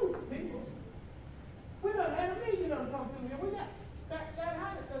telling the truth, people. We done had a meeting come through here. We got stacked that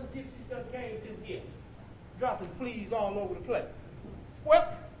high that those gypsies done came through here. Dropping fleas all over the place. Well,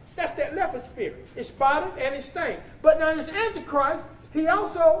 that's that leopard spirit. It's spotted and it's stained. But now this Antichrist, he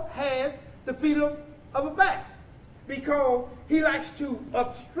also has the feet of a bat. Because he likes to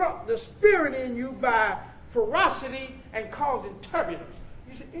obstruct the spirit in you by ferocity and causing turbulence.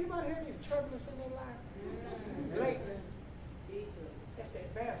 You see, anybody have any turbulence in their life? Lately? That's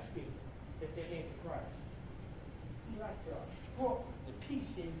that bad spirit. That's that Antichrist. He likes to obstruct the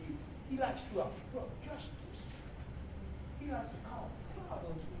peace in you. He likes to obstruct justice. He likes to cause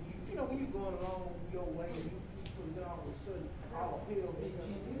problems when you. You know, when you're going along your way and you put it all of a sudden, all hell big G.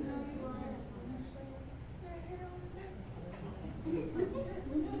 You know, you're going, the hell is that?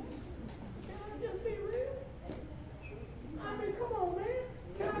 Can I just be real? I mean, come on, man.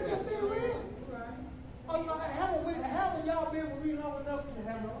 Can I just be real? Oh, y'all haven't y'all been with me long enough to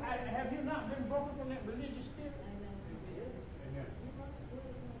have you not been broken from that religious spirit? Amen.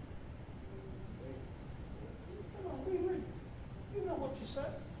 Come on, be real. You know what you say.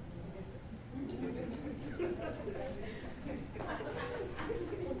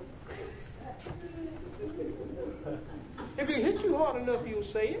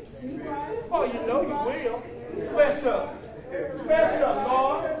 will say it. Oh, you know you will. Fess up. Fess up,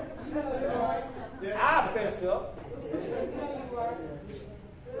 Lord. I fess up.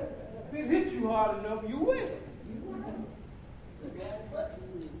 If it hit you hard enough, you will.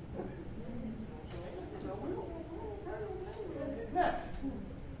 Now,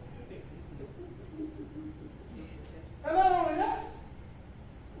 and not only that,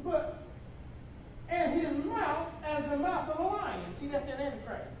 but and his mouth as the mouth of a lion. See, that's that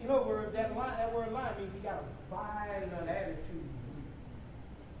Antichrist. You know, that word lion means he got a violent attitude.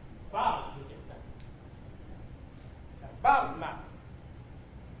 Violent. Violent mouth.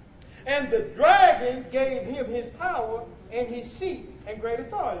 And the dragon gave him his power and his seat and great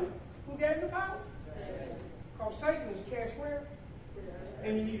authority. Who gave him the power? Because Satan was cast where?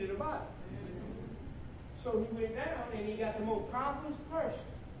 And he needed a body. So he went down and he got the most powerful person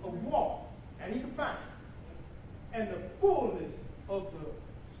of war and he could find. And the fullness of the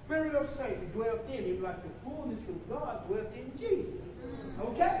spirit of Satan dwelt in him like the fullness of God dwelt in Jesus.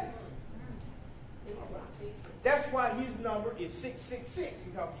 Okay? That's why his number is 666,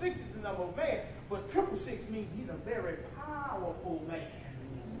 because 6 is the number of man, but 666 means he's a very powerful man.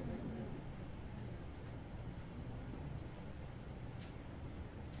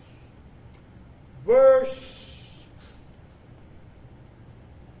 Verse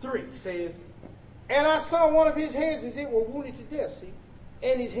 3 says, and I saw one of his heads as it were wounded to death, see,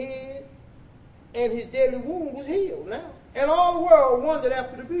 and his head and his deadly wound was healed now. And all the world wondered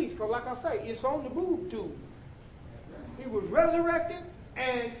after the beast, because like I say, it's on the boob tube. He was resurrected,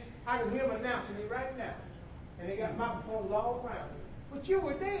 and I can hear him announcing it right now. And they got microphones all around him. But you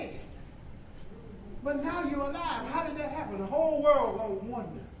were dead. But now you're alive. How did that happen? The whole world gonna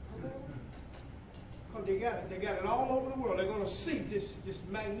wonder. Because they got it all over the world. They're gonna see this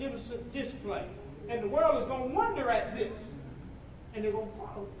magnificent display. And the world is gonna wonder at this. And they're gonna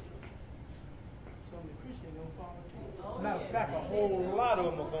follow it. Some of the Christians are gonna follow too. Matter of fact, a whole lot of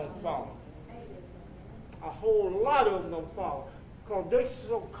them are gonna follow. A whole lot of them gonna follow. Because they're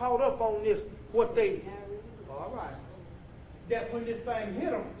so caught up on this, what they, all right, that when this thing hit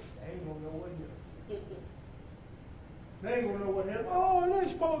them, they ain't gonna know what hit them. They ain't gonna know what hit them. Oh, it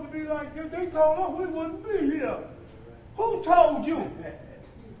ain't supposed to be like this. They told us we wouldn't be here. Who told you?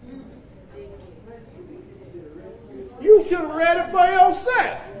 You should have read it for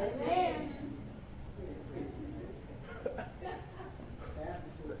yourself.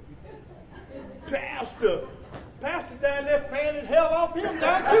 Pastor down there fanning hell off him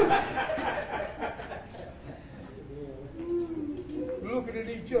now too. Looking at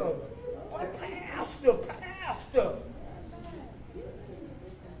each other. Oh, Pastor.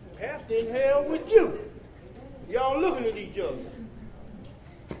 Pastor in hell with you. Y'all looking at each other.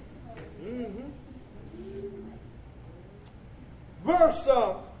 Verse,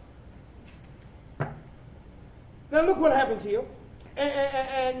 now look what happens here.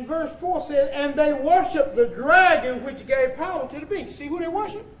 And verse 4 says, and they worship the dragon which gave power to the beast. See who they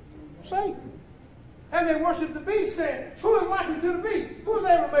worship? Satan. And they worship the beast, saying, who is likened to the beast? Who will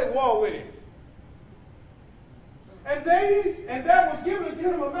ever make war with him? And there was given unto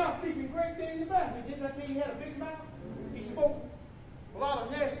him a mouth speaking great things about him. Didn't I tell you he had a big mouth? He spoke a lot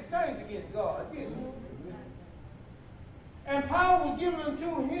of nasty things against God, didn't he? And power was given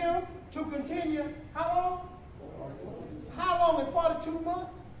unto him to continue how long? How long in 42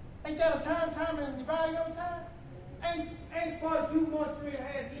 months? Ain't that a time and dividing over time? Ain't 42 months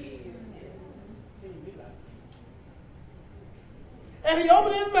 3.5 years? And he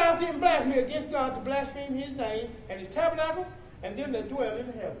opened his mouth in blasphemy against God to blaspheme his name and his tabernacle and them that dwell in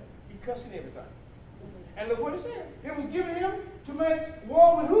heaven. He cussed everything. And look what it said. It was given him to make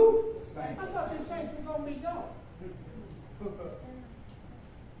war with who? I thought the saints were going to be God.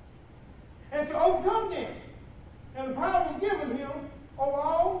 And to overcome them. And the power was given him over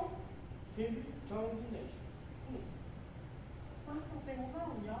all kindred, tongues, and nations. Well, I thought they were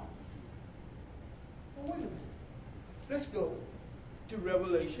gone, y'all. Well, wait a minute. Let's go to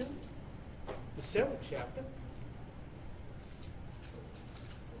Revelation, the 7th chapter.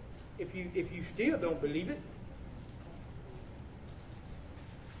 If you still don't believe it.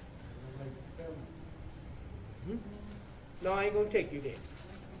 No, I ain't going to take you there.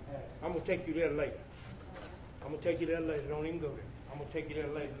 I'm going to take you there later. I'm going to take you there later. Don't even go there. I'm going to take you there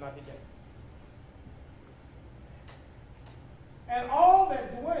later, not today. And all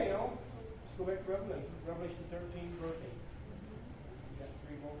that dwell, let's go back to Revelation. Revelation 13, verse 8. We got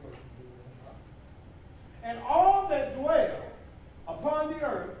 3 more verses. And all that dwell upon the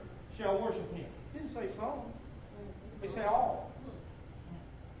earth shall worship him. It didn't say some. It said all.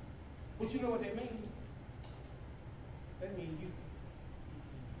 But you know what that means? That means you.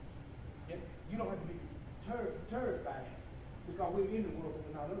 You don't have to be perturbed by that. Because we're in the world, but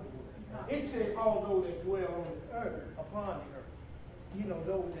we're not of the world. It says, all those that dwell on the earth, upon the earth. You know,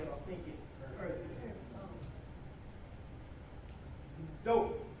 those that are thinking earth.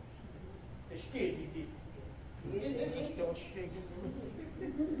 Those that scared you did. Start shaking.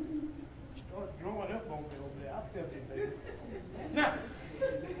 Start drawing up on me over there. I felt it, baby. Now,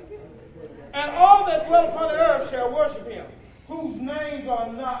 and all that dwell upon the earth shall worship him, whose names are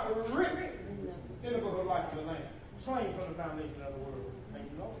not written in the book of life of the Lamb, slain from the foundation of the world. Thank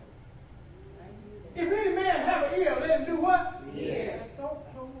you, Lord. If any man have an ear, let him do what? Yeah. Don't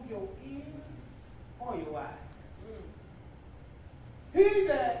close your ears or your eyes. He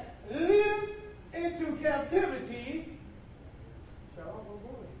that lived into captivity shall also go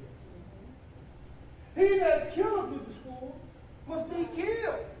into captivity. He that killeth with the sword must be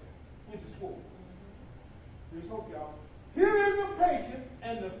killed with the sword. Please hope y'all. Here is the patience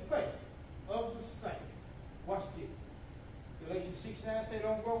and the faith of the saints. Watch this. Galatians 6:9 say,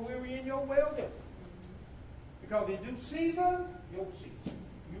 don't grow weary in your well doing. Because in due season, you'll see.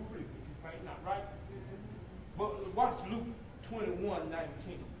 You reap it. You faint not, right? But watch Luke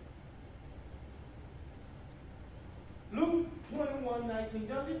 21:19. Luke 21:19.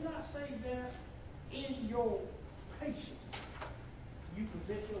 Does it not say that in your patience you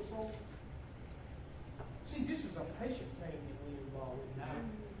possess your soul? See, this is a patient thing that we're involved with now.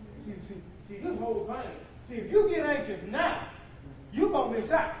 See, this whole thing. See, if you get anxious now, you're going to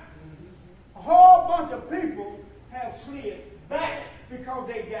miss out. A whole bunch of people have slid back because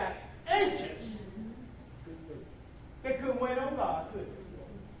they got anxious. They couldn't wait on God, could they?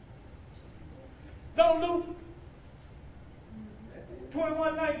 Don't Luke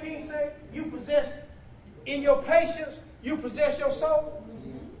 21:19 say, you possess, in your patience, you possess your soul?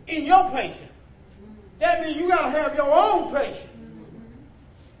 In your patience. That means you got to have your own patience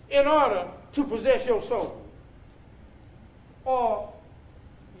in order to possess your soul. Or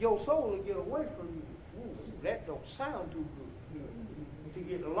your soul will get away from you. Ooh, that don't sound too good. To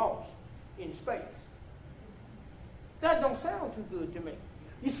get lost in space. That don't sound too good to me.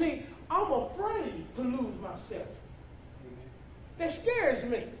 You see, I'm afraid to lose myself. That scares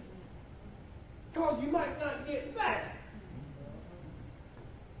me. Because you might not get back.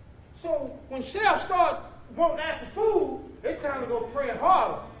 So when self starts wanting after food, it's time to go praying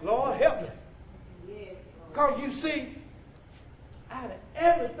harder. Lord, help me. Yes. Because you see, out of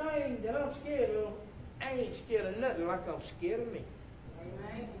everything that I'm scared of, I ain't scared of nothing like I'm scared of me.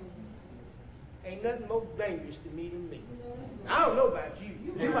 Amen. Ain't nothing more dangerous to me than me. I don't know about you.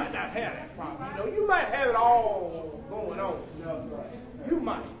 You might not have that problem. You know, you might have it all going on. You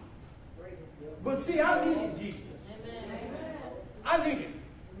might. But see, I needed Jesus. I needed him.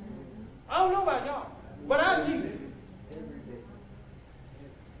 I don't know about y'all, but I needed him.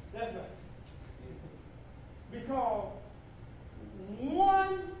 That's right. Because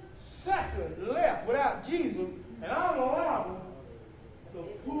 1 second left without Jesus, and I'm allowed to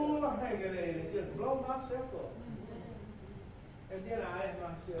pull a hanger in and just blow myself up. And then I ask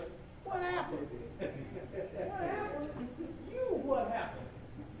myself, what happened? What happened? What happened?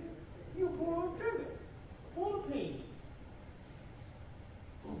 You pull the trigger. Pull the pin.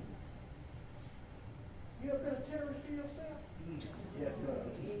 You ever been a terrorist to yourself? Yes, sir.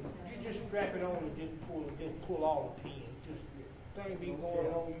 You just strap it on and just pull all the pins. Just thing be going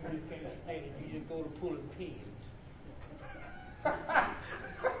on, you just can't stand it. You just go to pulling pins.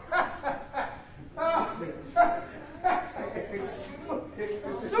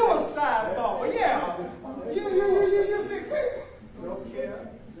 Suicide bomber, yeah. You see people. Don't care.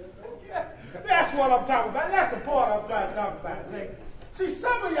 That's what I'm talking about. That's the part I'm trying to talk about. See,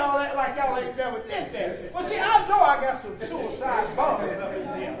 some of y'all act like y'all ain't never did that. But see, I know I got some suicide bombers up in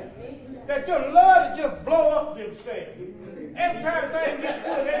there that just love to just blow up themselves. Every time things get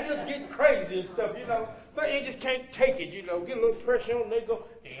good, they just get crazy and stuff, you know. But they just can't take it, you know. Get a little pressure on them, they go,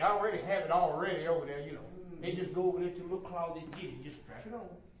 they already have it already over there, you know. They just go over there to the little closet and get it, just strap it on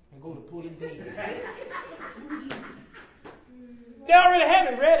and go to pulling pins. They already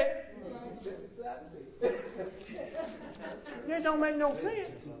have it ready. That don't make no sense.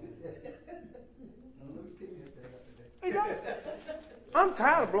 It don't. I'm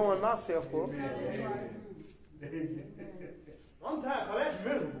tired of blowing myself up. I'm tired, because that's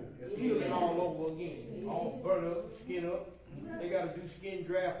miserable. Healing all over again. All burn up, skin up. They got to do skin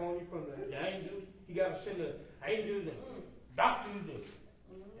draft on you from the angels. You got to send the angels and doctors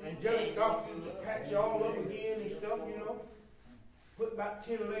and angelic doctors to patch you all up again and stuff, you know. Put about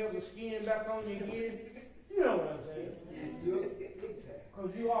 10 layers of skin back on you again. You know what I'm saying?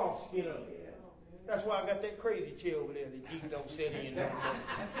 Because you all skin up. That's why I got that crazy chair over there that Jesus don't sit in.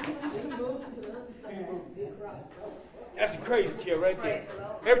 That's the crazy chair right there.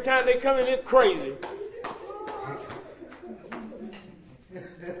 Every time they come in, it's crazy.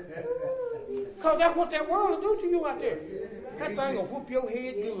 Because that's what that world will do to you out there. That thing will whoop your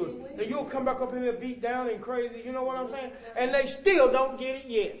head good. And you'll come back up in there beat down and crazy. You know what I'm saying? And they still don't get it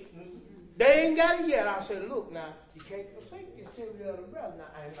yet. They ain't got it yet. I said, look now, you can't forsake your silver other brother. Now,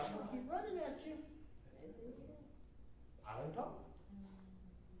 I'm going to keep running at you. I don't talk.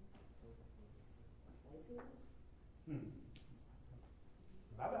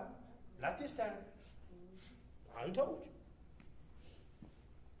 Bye-bye. Not this time. I done told you.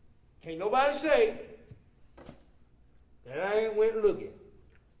 Can't nobody say that I ain't went looking.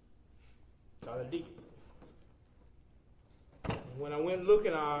 Cause I did. And when I went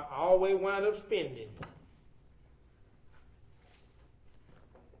looking, I always wind up spending.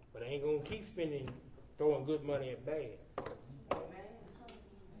 But I ain't gonna keep spending, throwing good money at bad.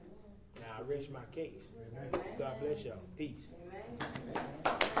 Now I rest my case. God bless y'all. Peace.